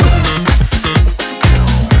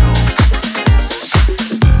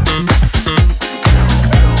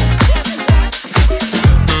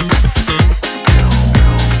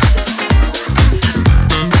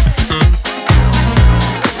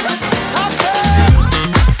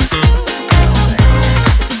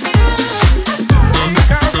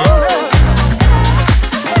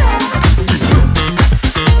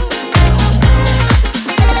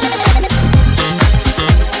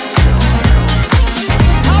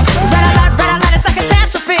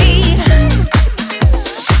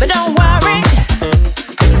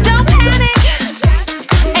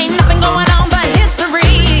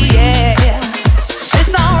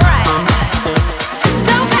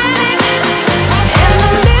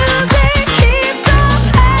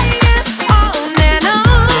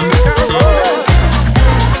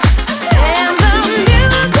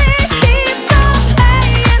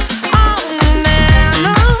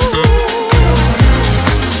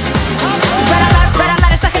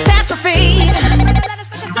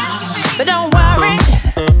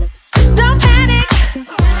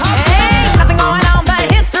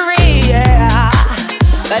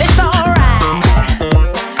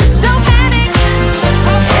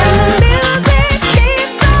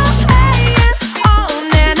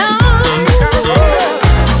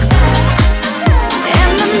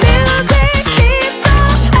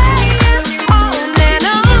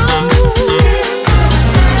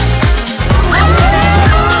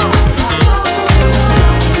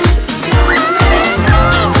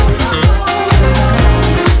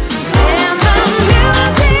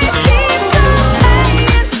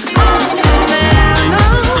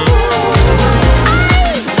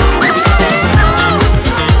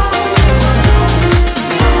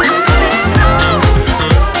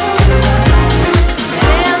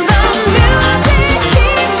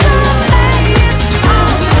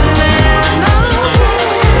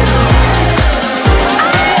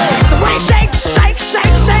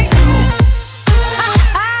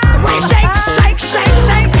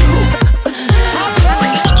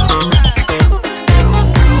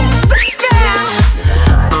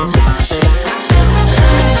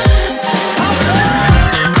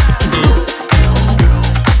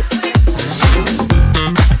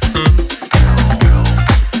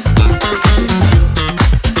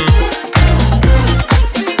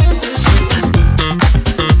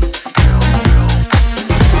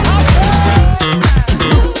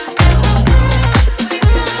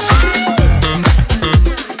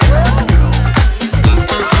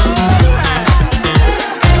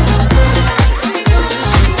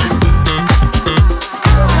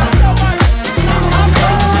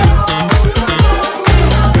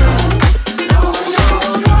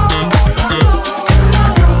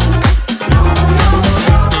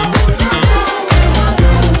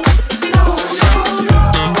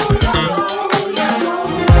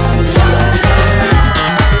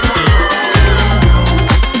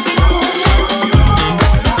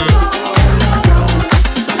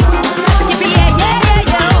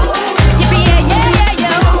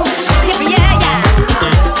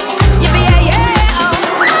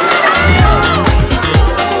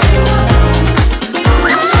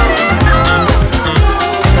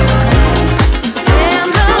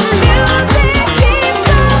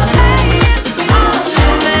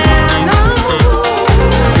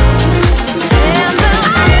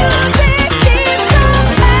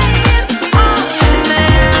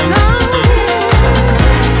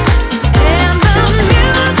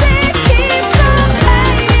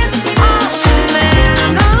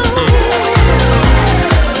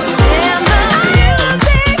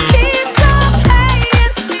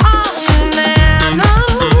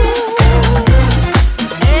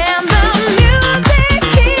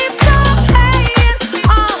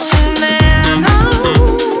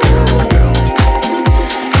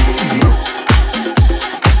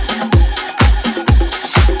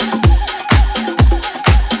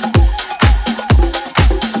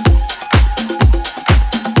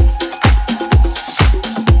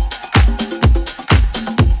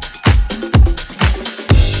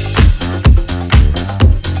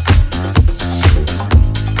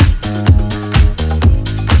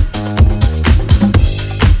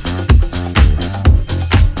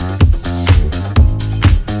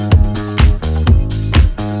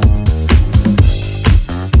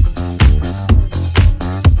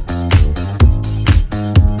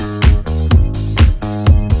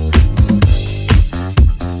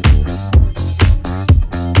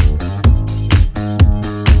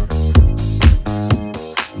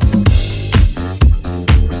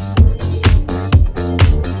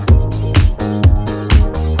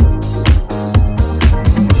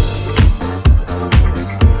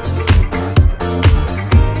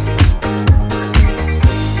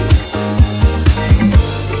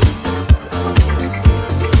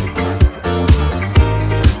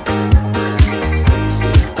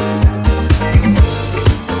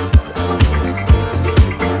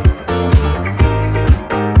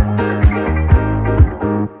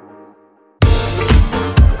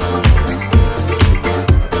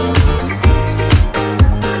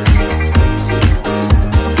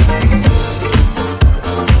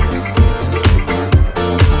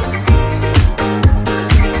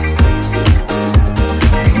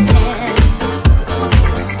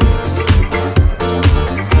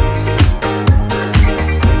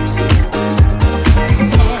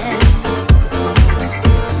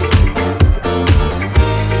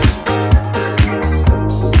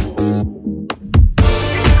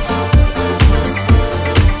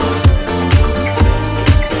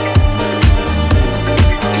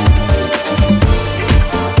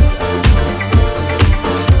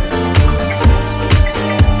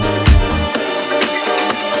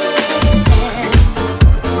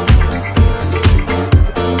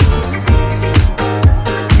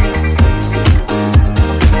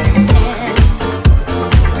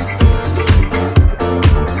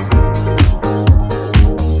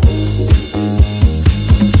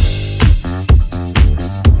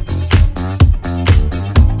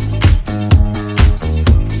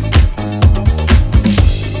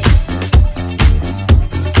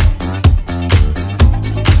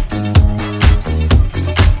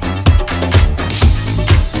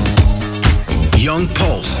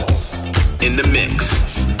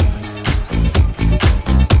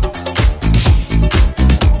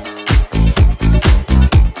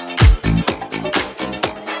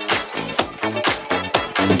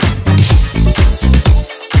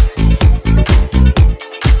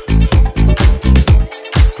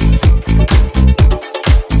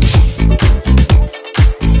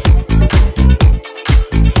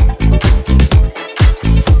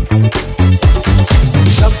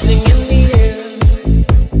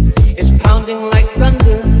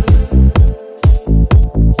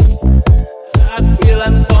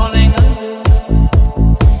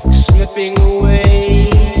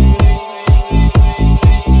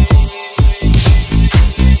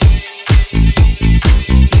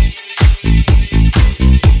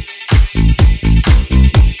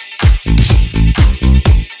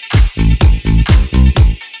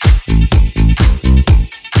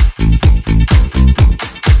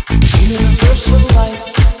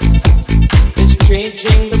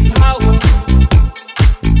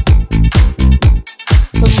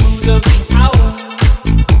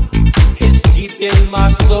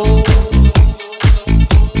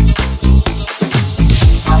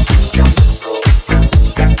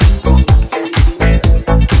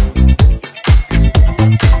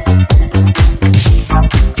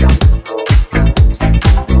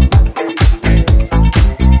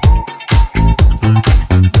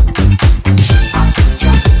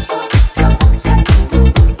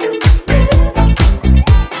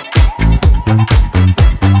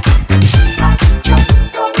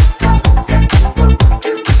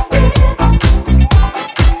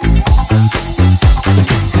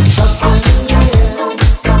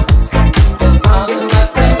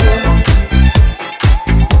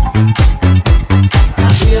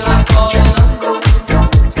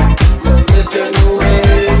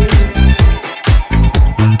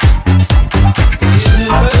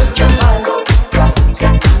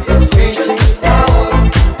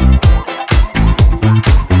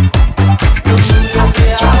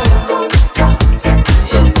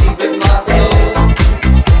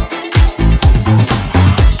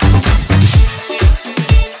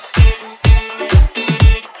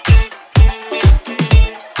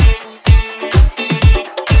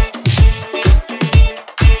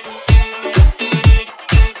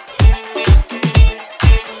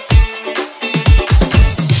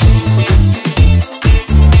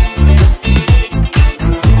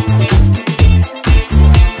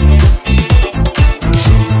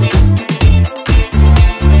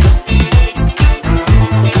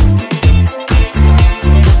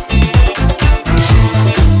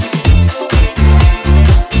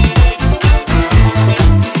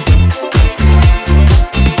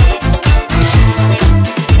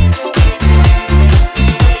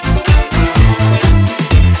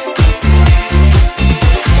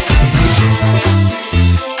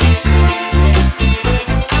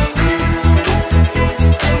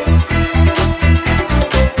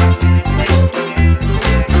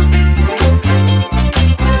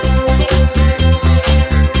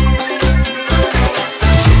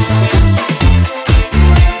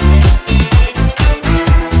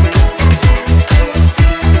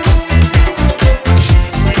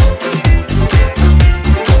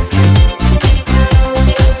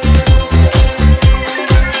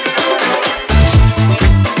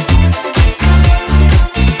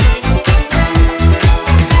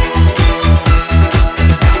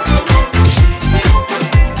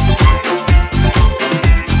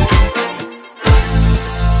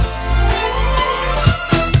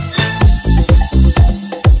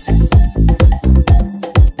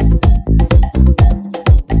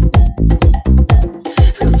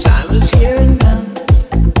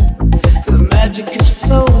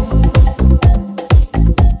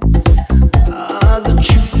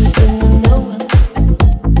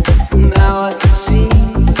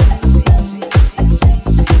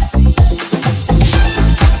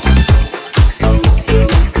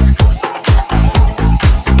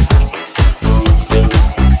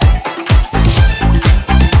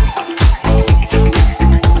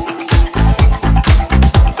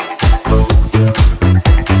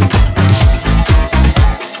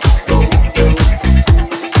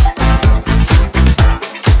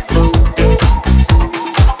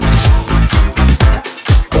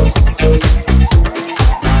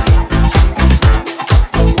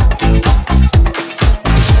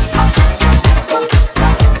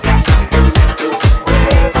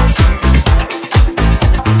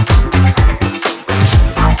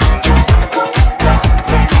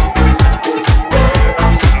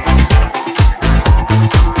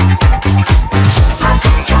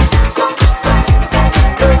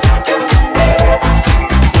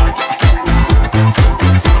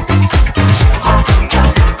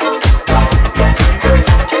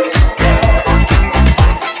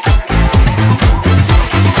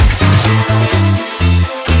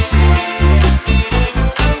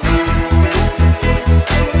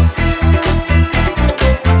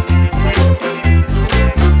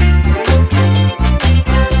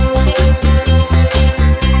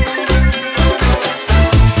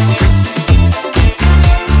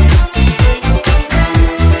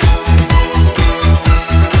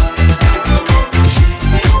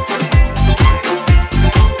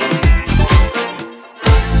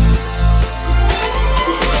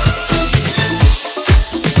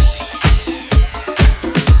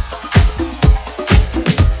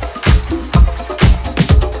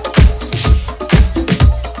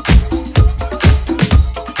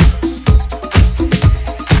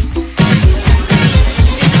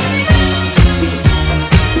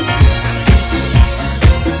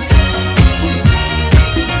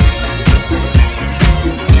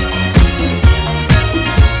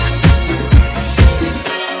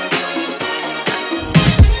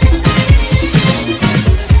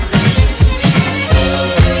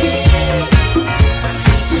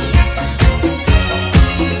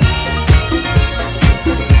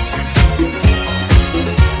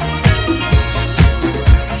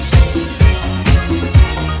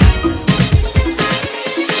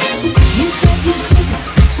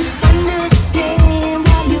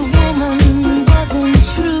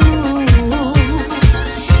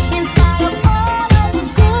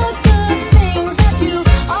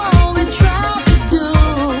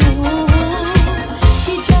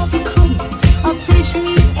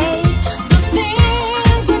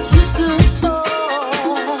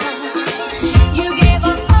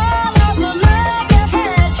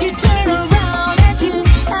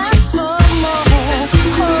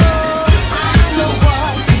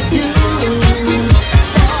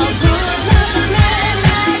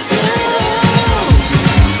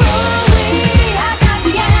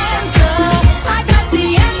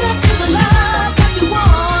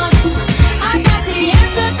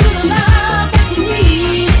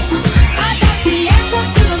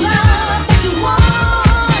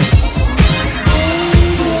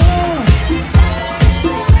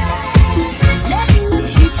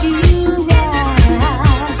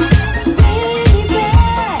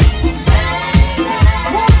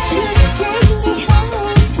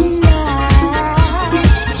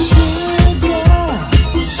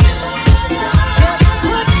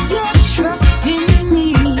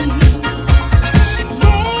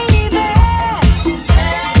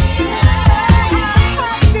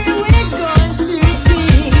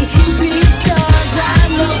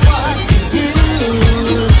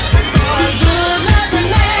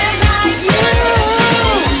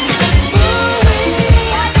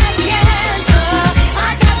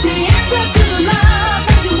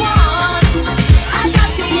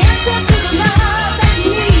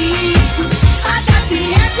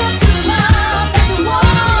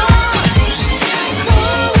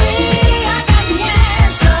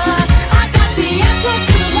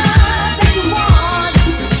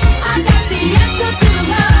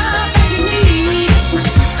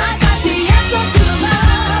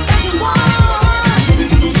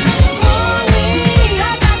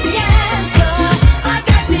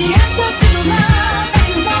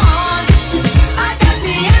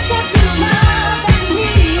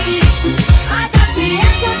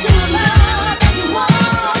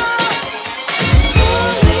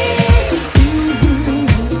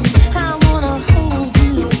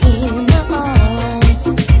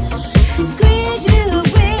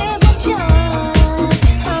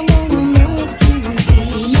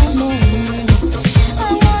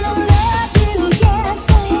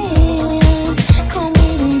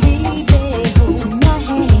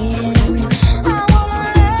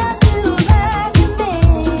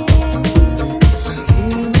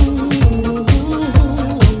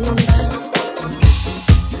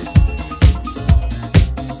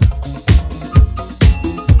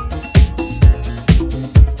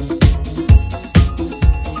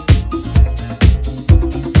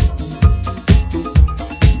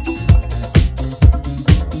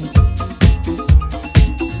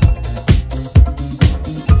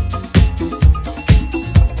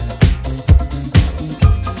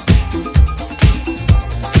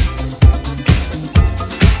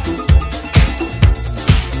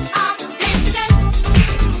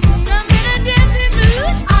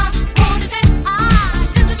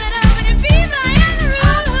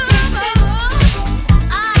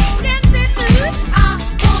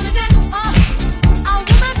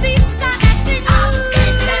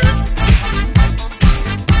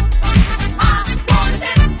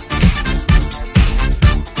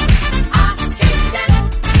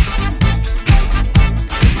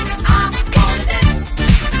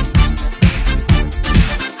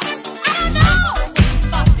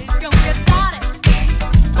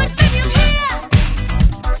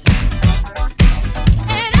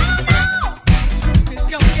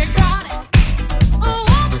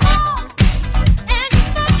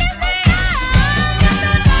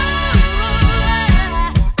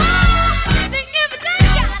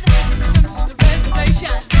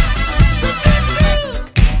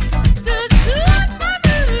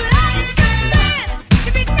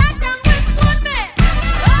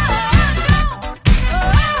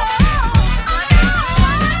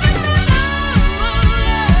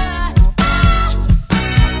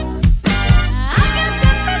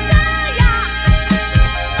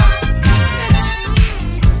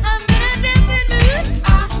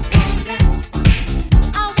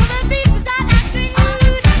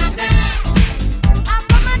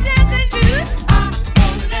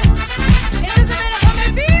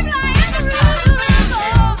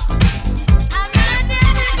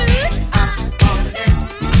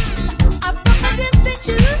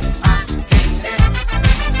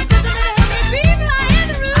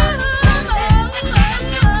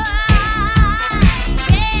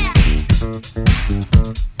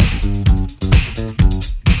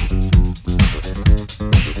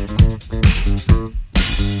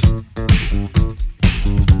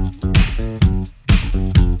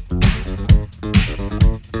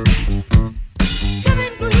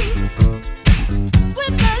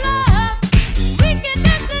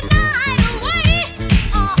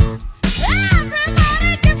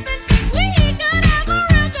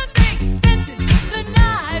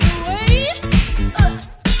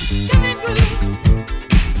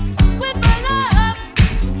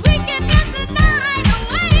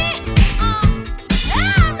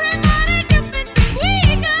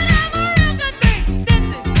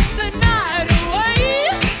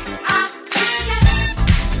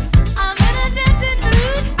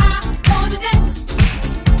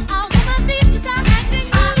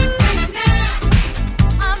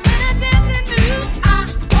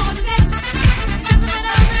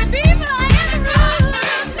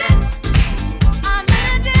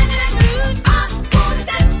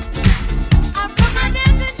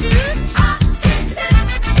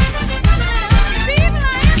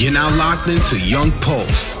 locked into Young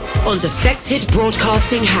Pulse on Defected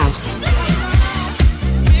Broadcasting House.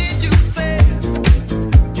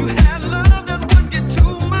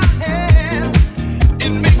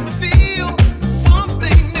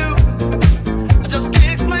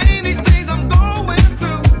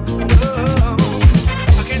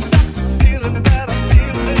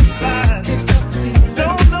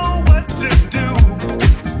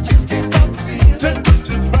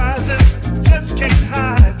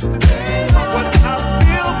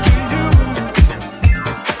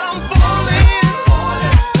 Falling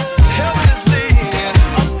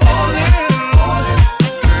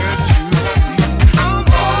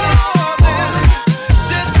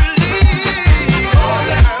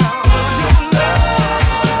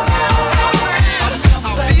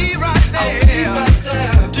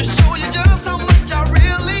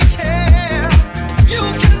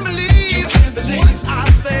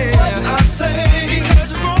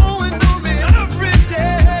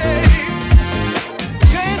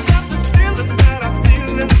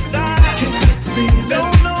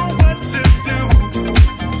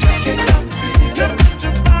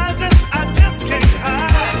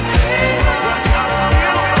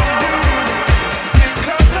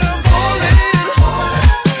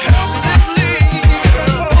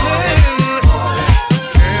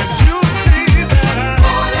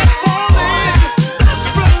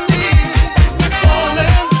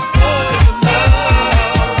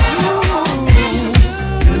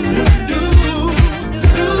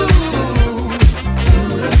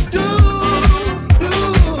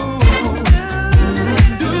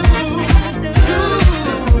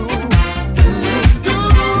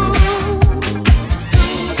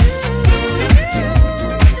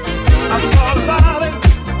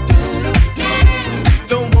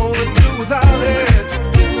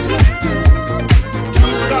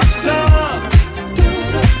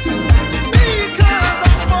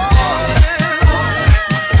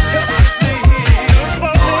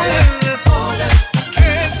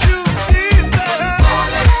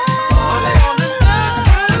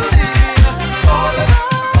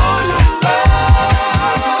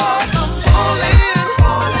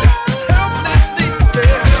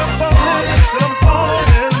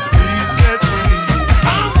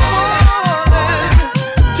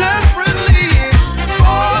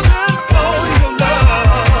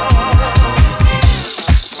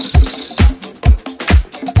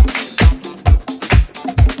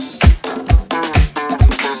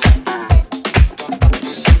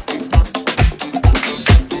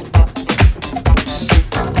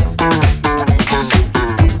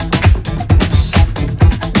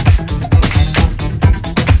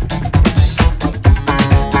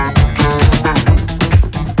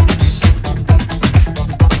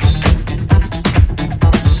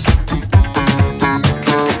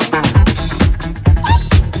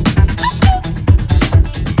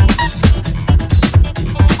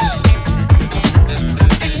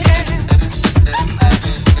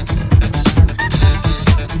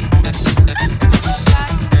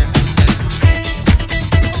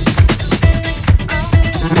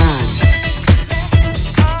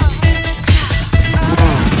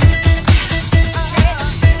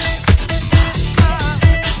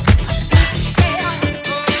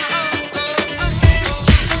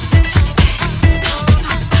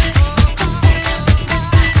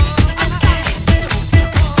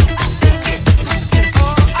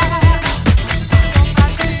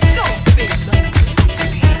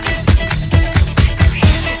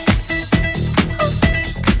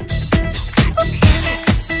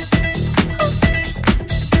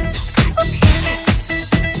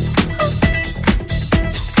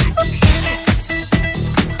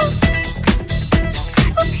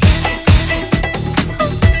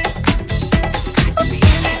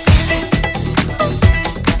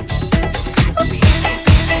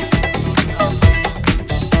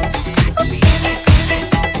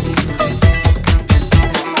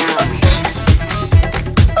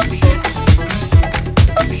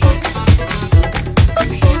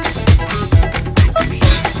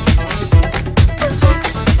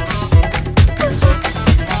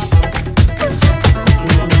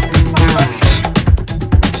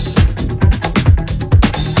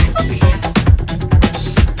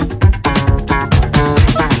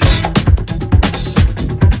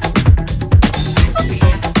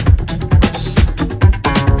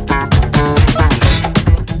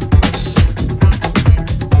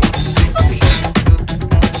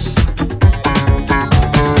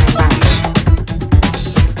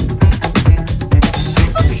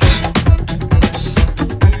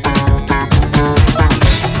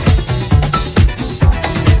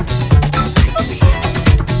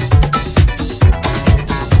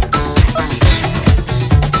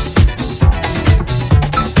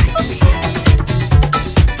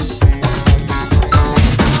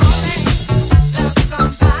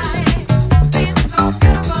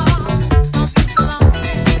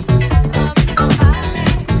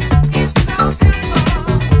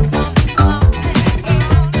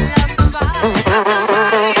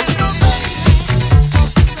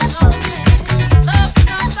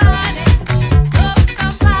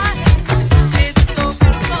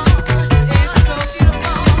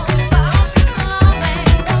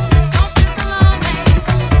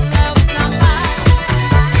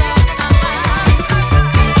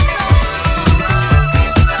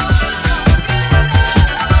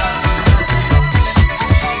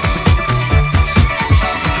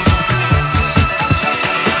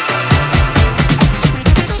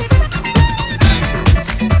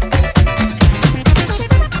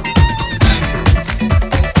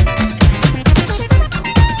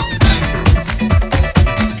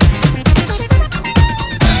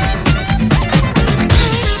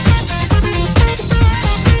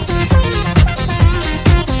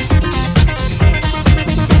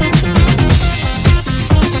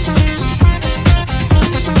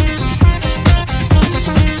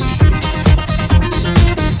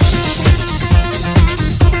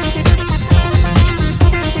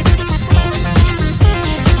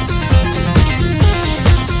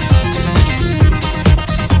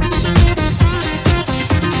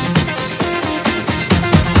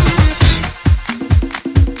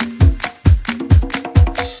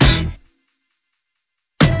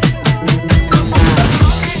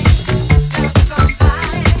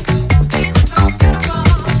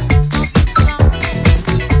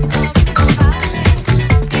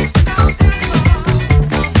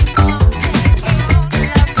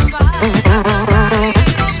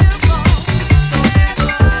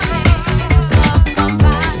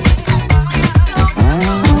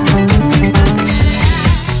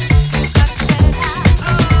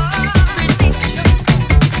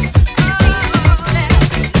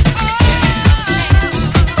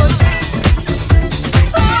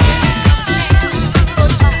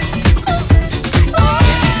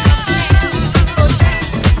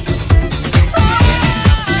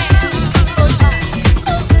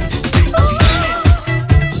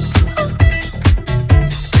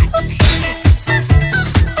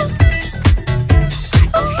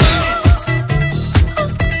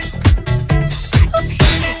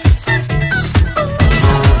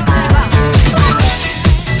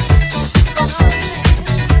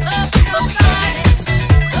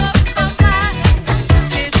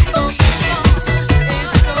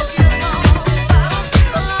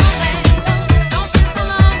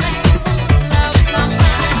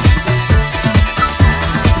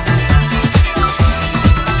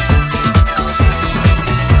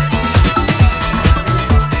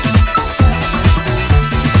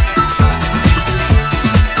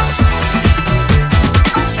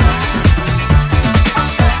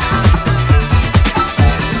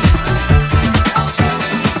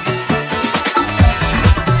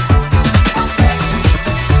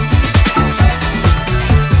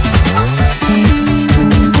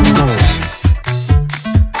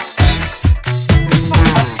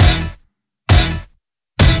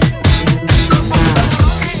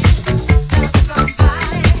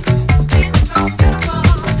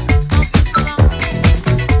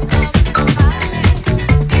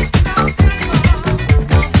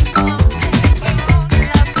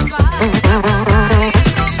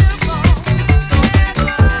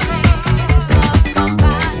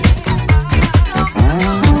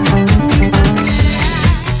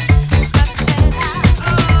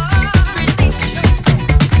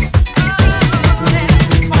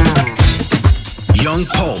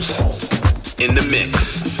in the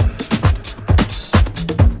mix.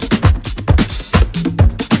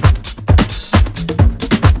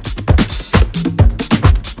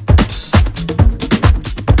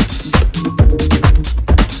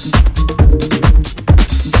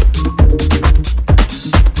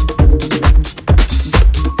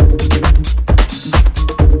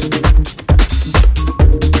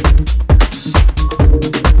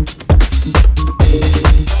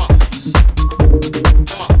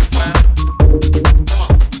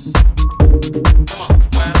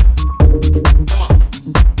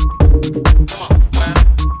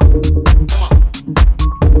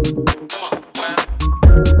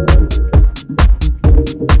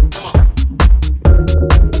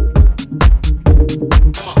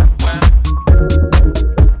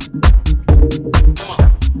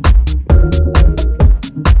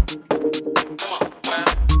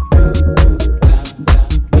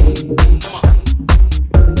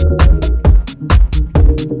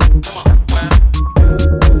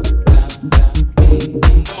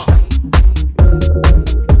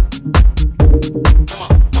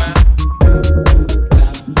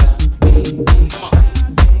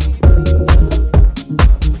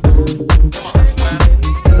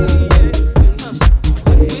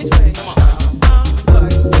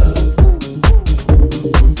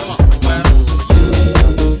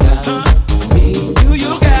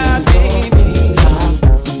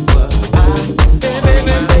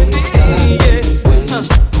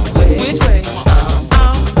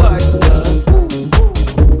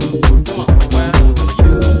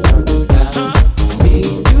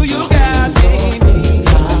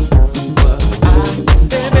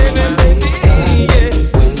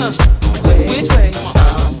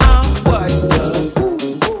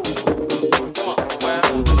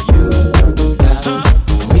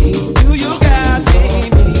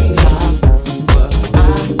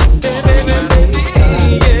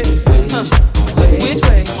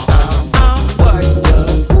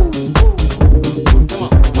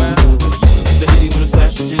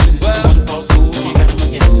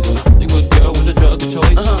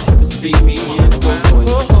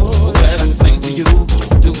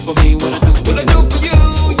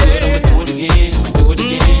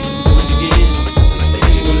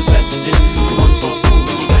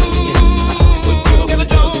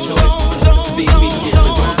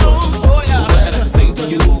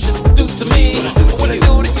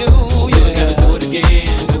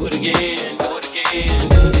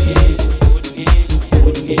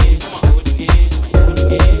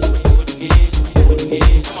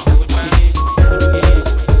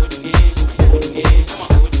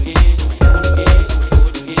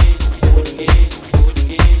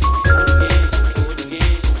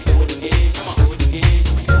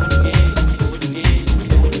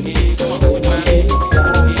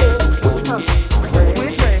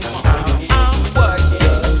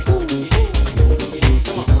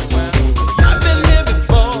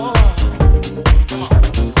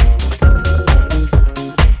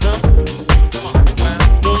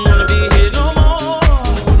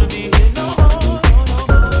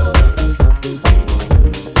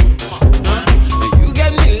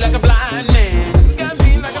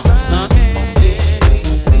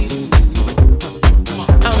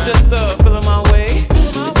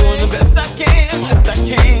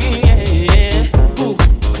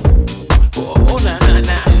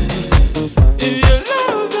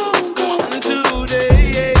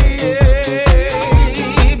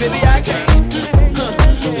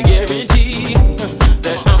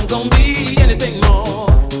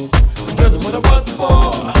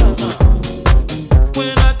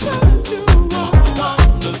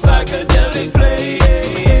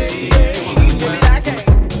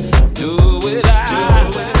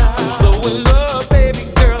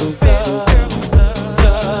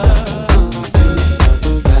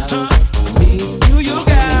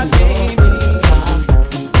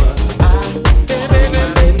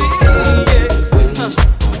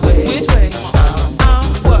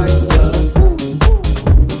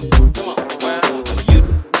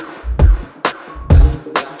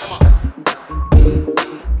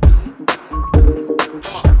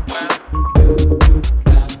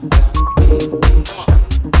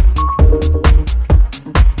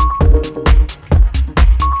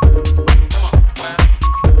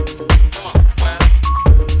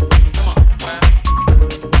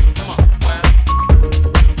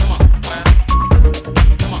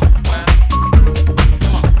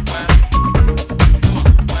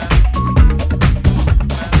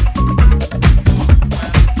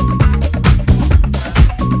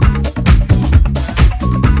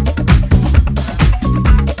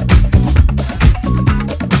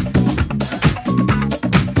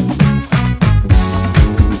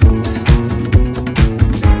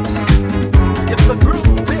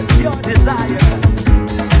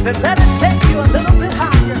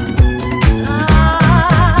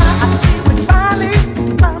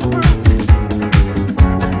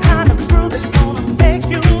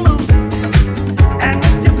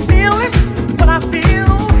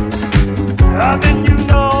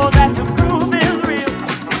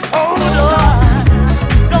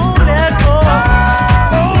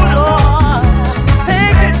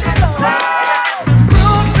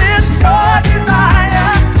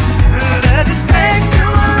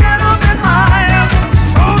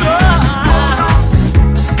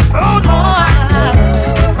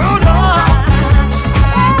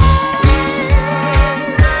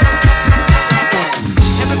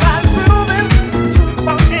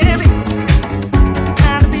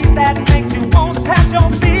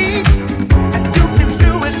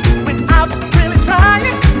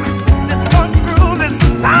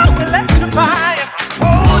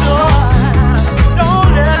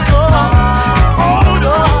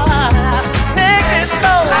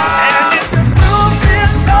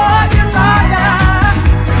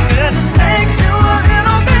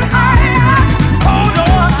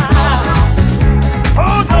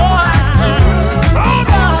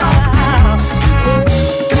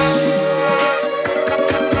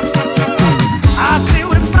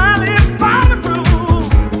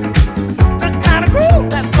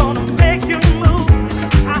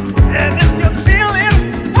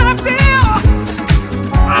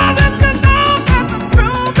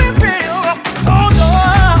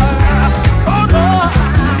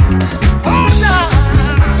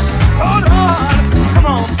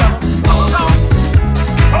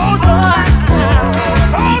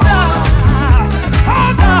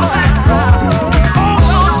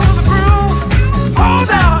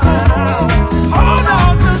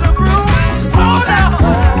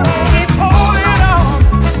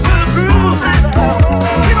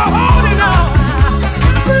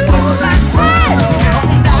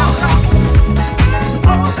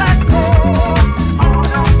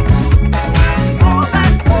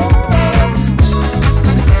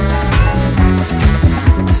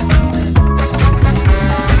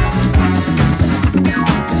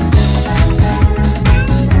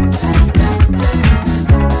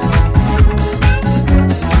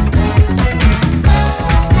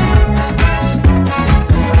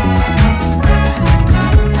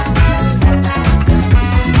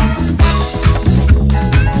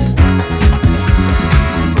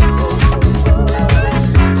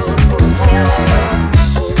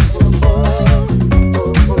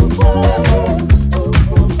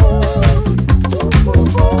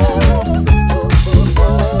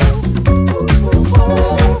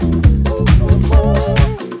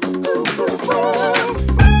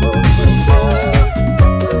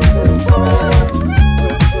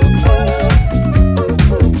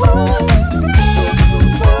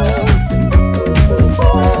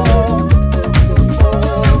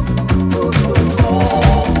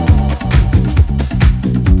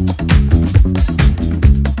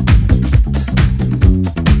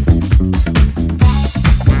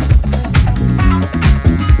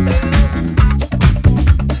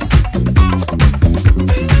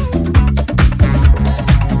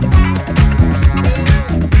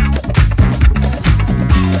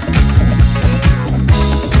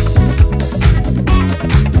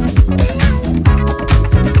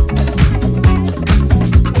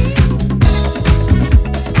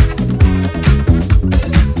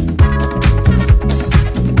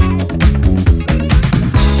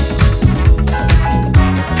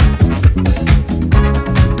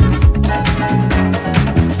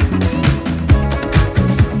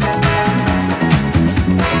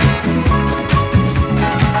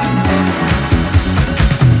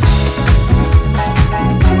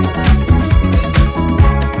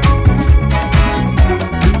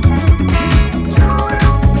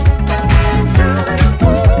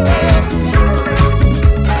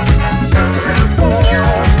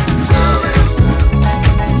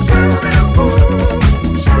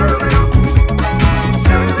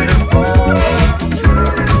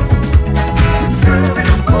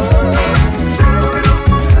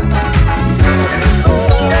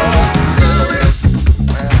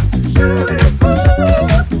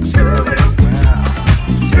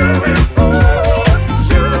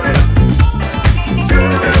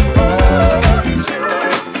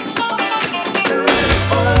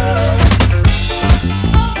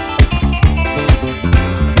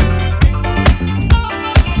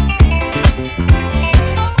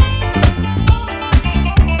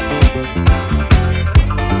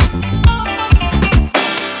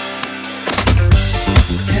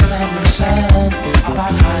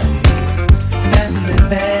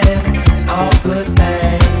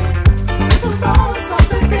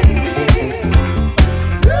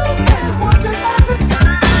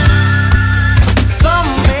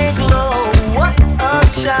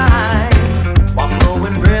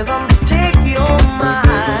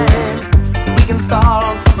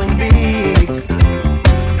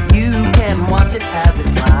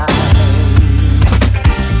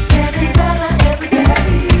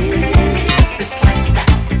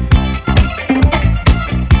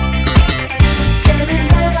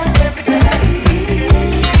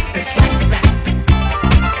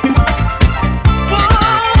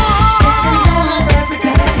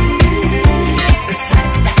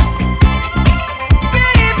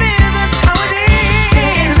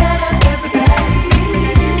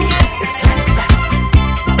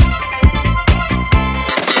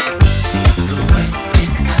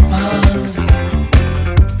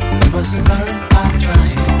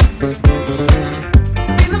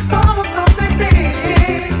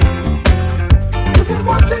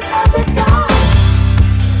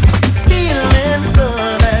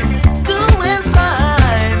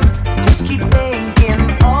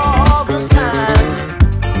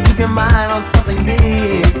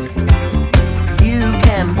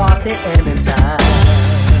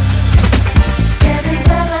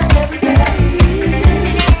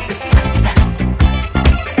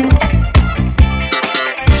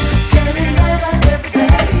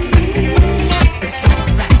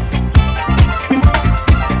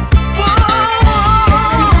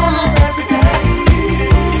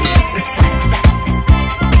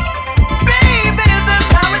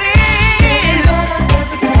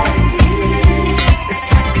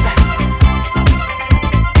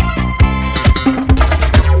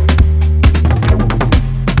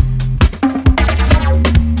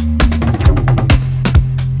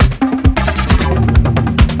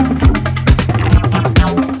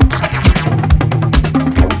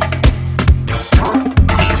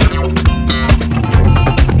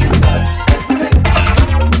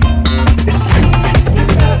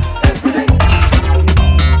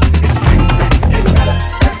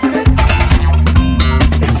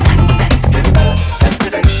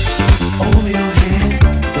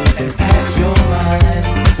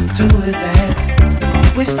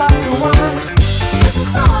 we start to wonder. This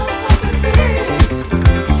is all something big.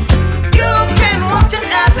 You can watch it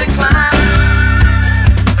as it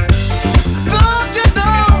climbs. Don't you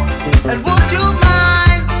know? And would you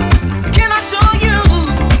mind? Can I show you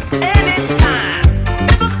anytime?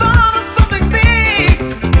 It's the start of something big.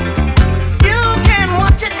 You can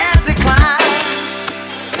watch it as it climbs.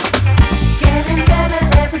 Getting better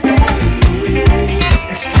every day.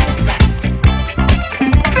 It's like that.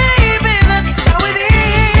 Baby, that's how it is.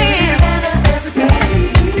 Getting better every day.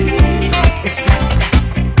 It's like that.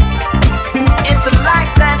 It's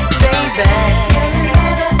like that, baby. Getting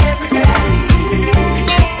better every day.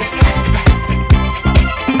 It's like that.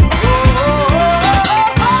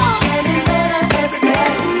 Getting better every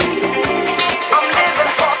day. I'm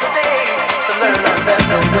living for today to learn a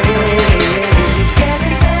better way.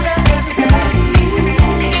 Getting better every day.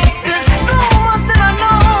 There's so much that I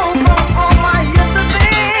know from all my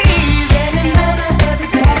yesterdays. Getting better every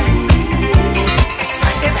day. It's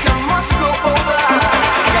like if you must go over,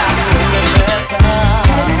 you got to get better.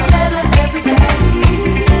 Getting better every day.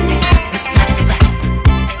 It's like that.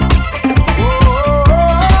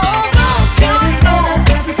 Don't you know?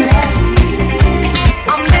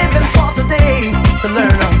 I'm living for today to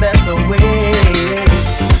learn a better way.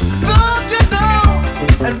 Don't you know?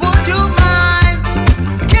 And would you mind?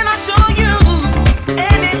 Can I show you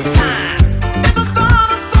anytime? It's the start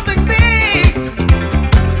of something big.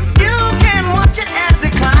 You can watch it as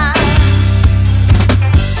it climbs.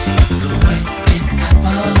 The way it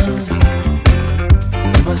happens,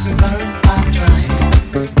 you must learn by trying.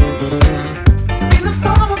 Be the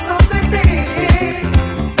start of something big.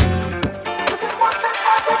 You can watch it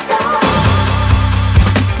as it climbs.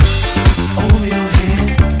 Over your head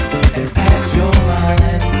and past your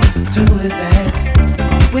mind to advance.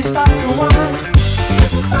 We start to wonder.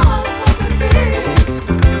 This is all something big.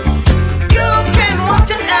 You can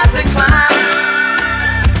watch it as it climbs.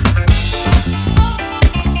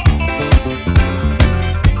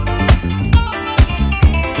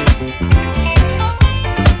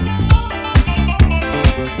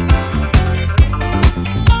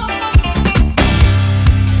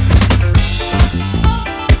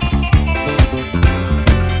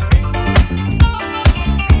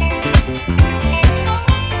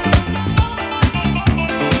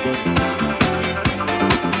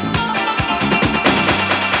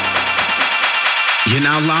 You're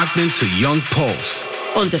now locked into Young Pulse.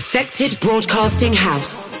 On Defected Broadcasting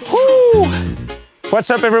House. Woo! What's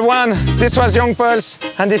up, everyone? This was Young Pulse,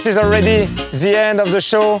 and this is already the end of the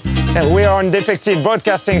show. And we are on Defected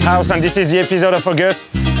Broadcasting House, and this is the episode of August.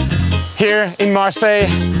 Here in Marseille,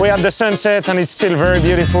 we have the sunset, and it's still very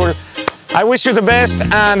beautiful. I wish you the best,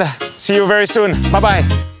 and see you very soon.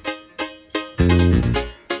 Bye-bye.